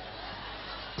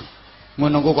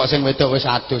 Ngono kok sing wedok wis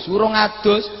adus. Urung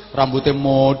adus, rambutnya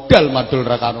modal madul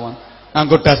ra karuan.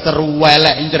 Nganggo daster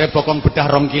welek incere bokong bedah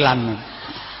 2 kilan.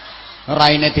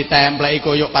 Raine ditempleki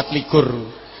koyok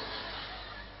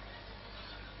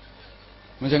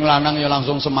 24. Sing lanang ya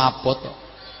langsung semaput.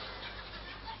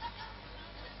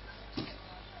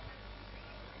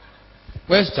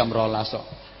 Wes jam 12 kok.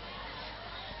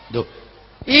 Duh.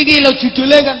 Iki lho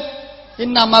judule kan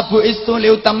Innama bu'istu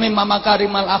liutammima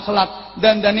makarimal akhlak.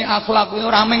 Dandani akhlak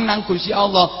ora mung nang Gusti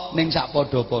Allah ning sak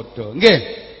padha-padha. Nggih.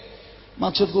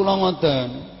 Maksud kula ngoten.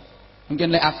 Mungkin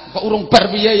lek kok urung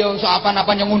bar piye ya sok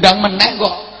apa-apa ngundang meneh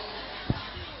kok.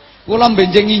 Kula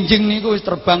benjing-injing niku wis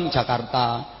terbang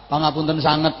Jakarta. Pangapunten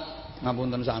sanget,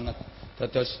 ngapunten sanget.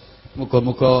 Dados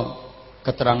muga-muga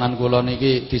keterangan kula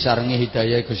niki disarengi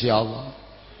hidayah Gusti Allah.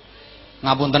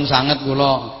 Ngapunten sanget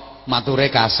kula mature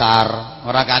kasar,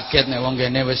 ora kaget nek wong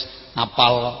kene wis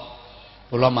apal.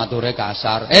 Kula mature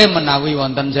kasar. Menawi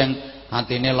wonten sing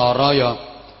atine lara ya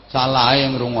salahe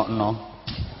ngrungokno.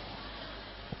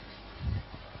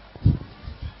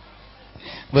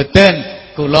 Mboten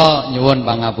kula nyuwun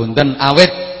pangapunten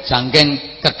awit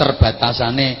saking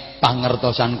keterbatasane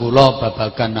pangertosan kula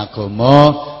babagan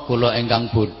agama, kula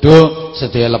ingkang bodho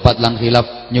sedaya lepat lan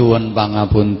khilaf nyuwun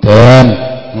pangapunten.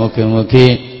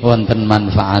 Mugi-mugi wonten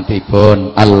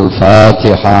manfaatipun.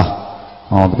 Al-Fatihah.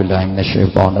 A'udzubillahi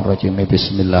minasyaitonir rajim.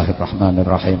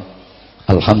 Bismillahirrahmanirrahim.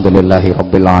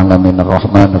 Alhamdulillahirabbil alamin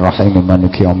arrahmanir rahim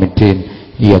maliki yaumiddin.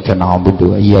 Iyyaka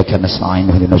na'budu wa iyyaka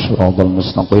nasta'in ihdinas siratal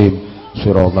mustaqim.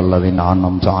 Siratal ladzina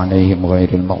an'amta 'alaihim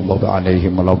ghairil maghdubi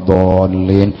 'alaihim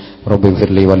waladdallin.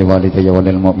 Rabbighfirli wa liwalidayya wa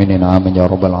lil mu'minina amin ya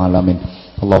rabbal alamin.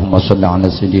 Allahumma shalli 'ala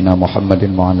sayidina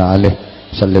Muhammadin wa 'ala alihi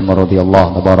sallim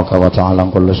radhiyallahu tabaraka wa ta'ala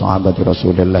an kulli sahabati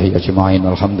rasulillahi ajma'in.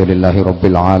 Alhamdulillahi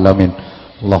rabbil alamin.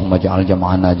 Allahumma ja'al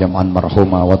jam'ana jam'an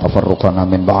marhuma wa tafarruqana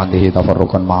min ba'dihi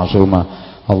tafarruqan ma'suma.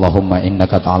 Allahumma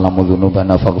innaka ta'lamu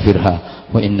dhunubana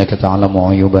faghfirha wa innaka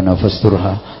ta'lamu 'uyubana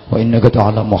fasturha wa innaka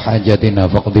ta'lamu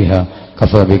hajatina faqdiha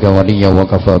kafa bika waliyya wa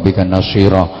kafa bika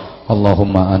nasira.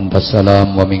 Allahumma antas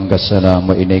salam wa minkas salam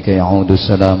wa ilaika ya'udus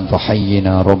salam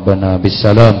fahayyina rabbana bis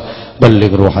salam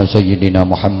بلغ روح سيدنا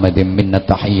محمد منا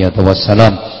التحية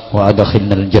والسلام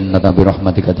وأدخلنا الجنة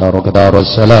برحمتك دار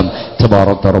السلام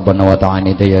تبارك ربنا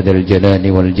وتعالى يا ذا الجلال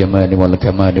والجمال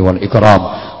والكمال والإكرام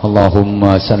اللهم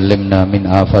سلمنا من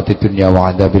آفات الدنيا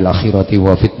وعذاب الآخرة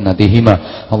وفتنتهما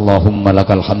اللهم لك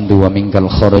الحمد ومنك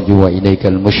الخرج وإليك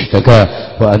المشتكى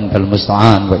وأنت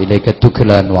المستعان وإليك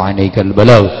التكلان وعليك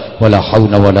البلاغ ولا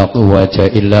حول ولا قوة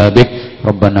إلا بك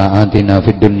ربنا آتنا في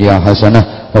الدنيا حسنة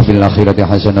وفي الآخرة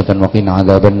حسنة وقنا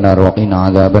عذاب النار وقنا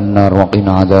عذاب النار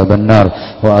وقنا عذاب النار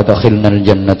وأدخلنا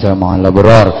الجنة مع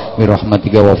الأبرار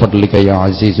برحمتك وفضلك يا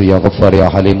عزيز يا غفار يا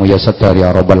حليم يا ستار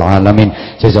يا رب العالمين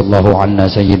جزا الله عنا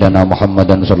سيدنا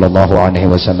محمدا صلى الله عليه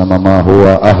وسلم ما هو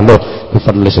أهله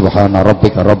بفضل سبحان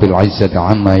ربك رب العزة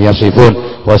عما يصفون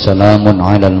وسلام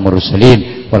على المرسلين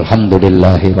والحمد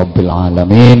لله رب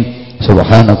العالمين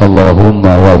سبحانك اللهم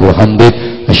وبحمدك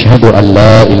أشهد أن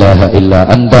لا إله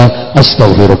إلا أنت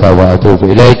أستغفرك وأتوب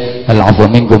إليك العفو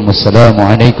منكم والسلام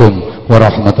عليكم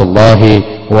ورحمة الله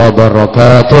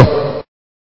وبركاته.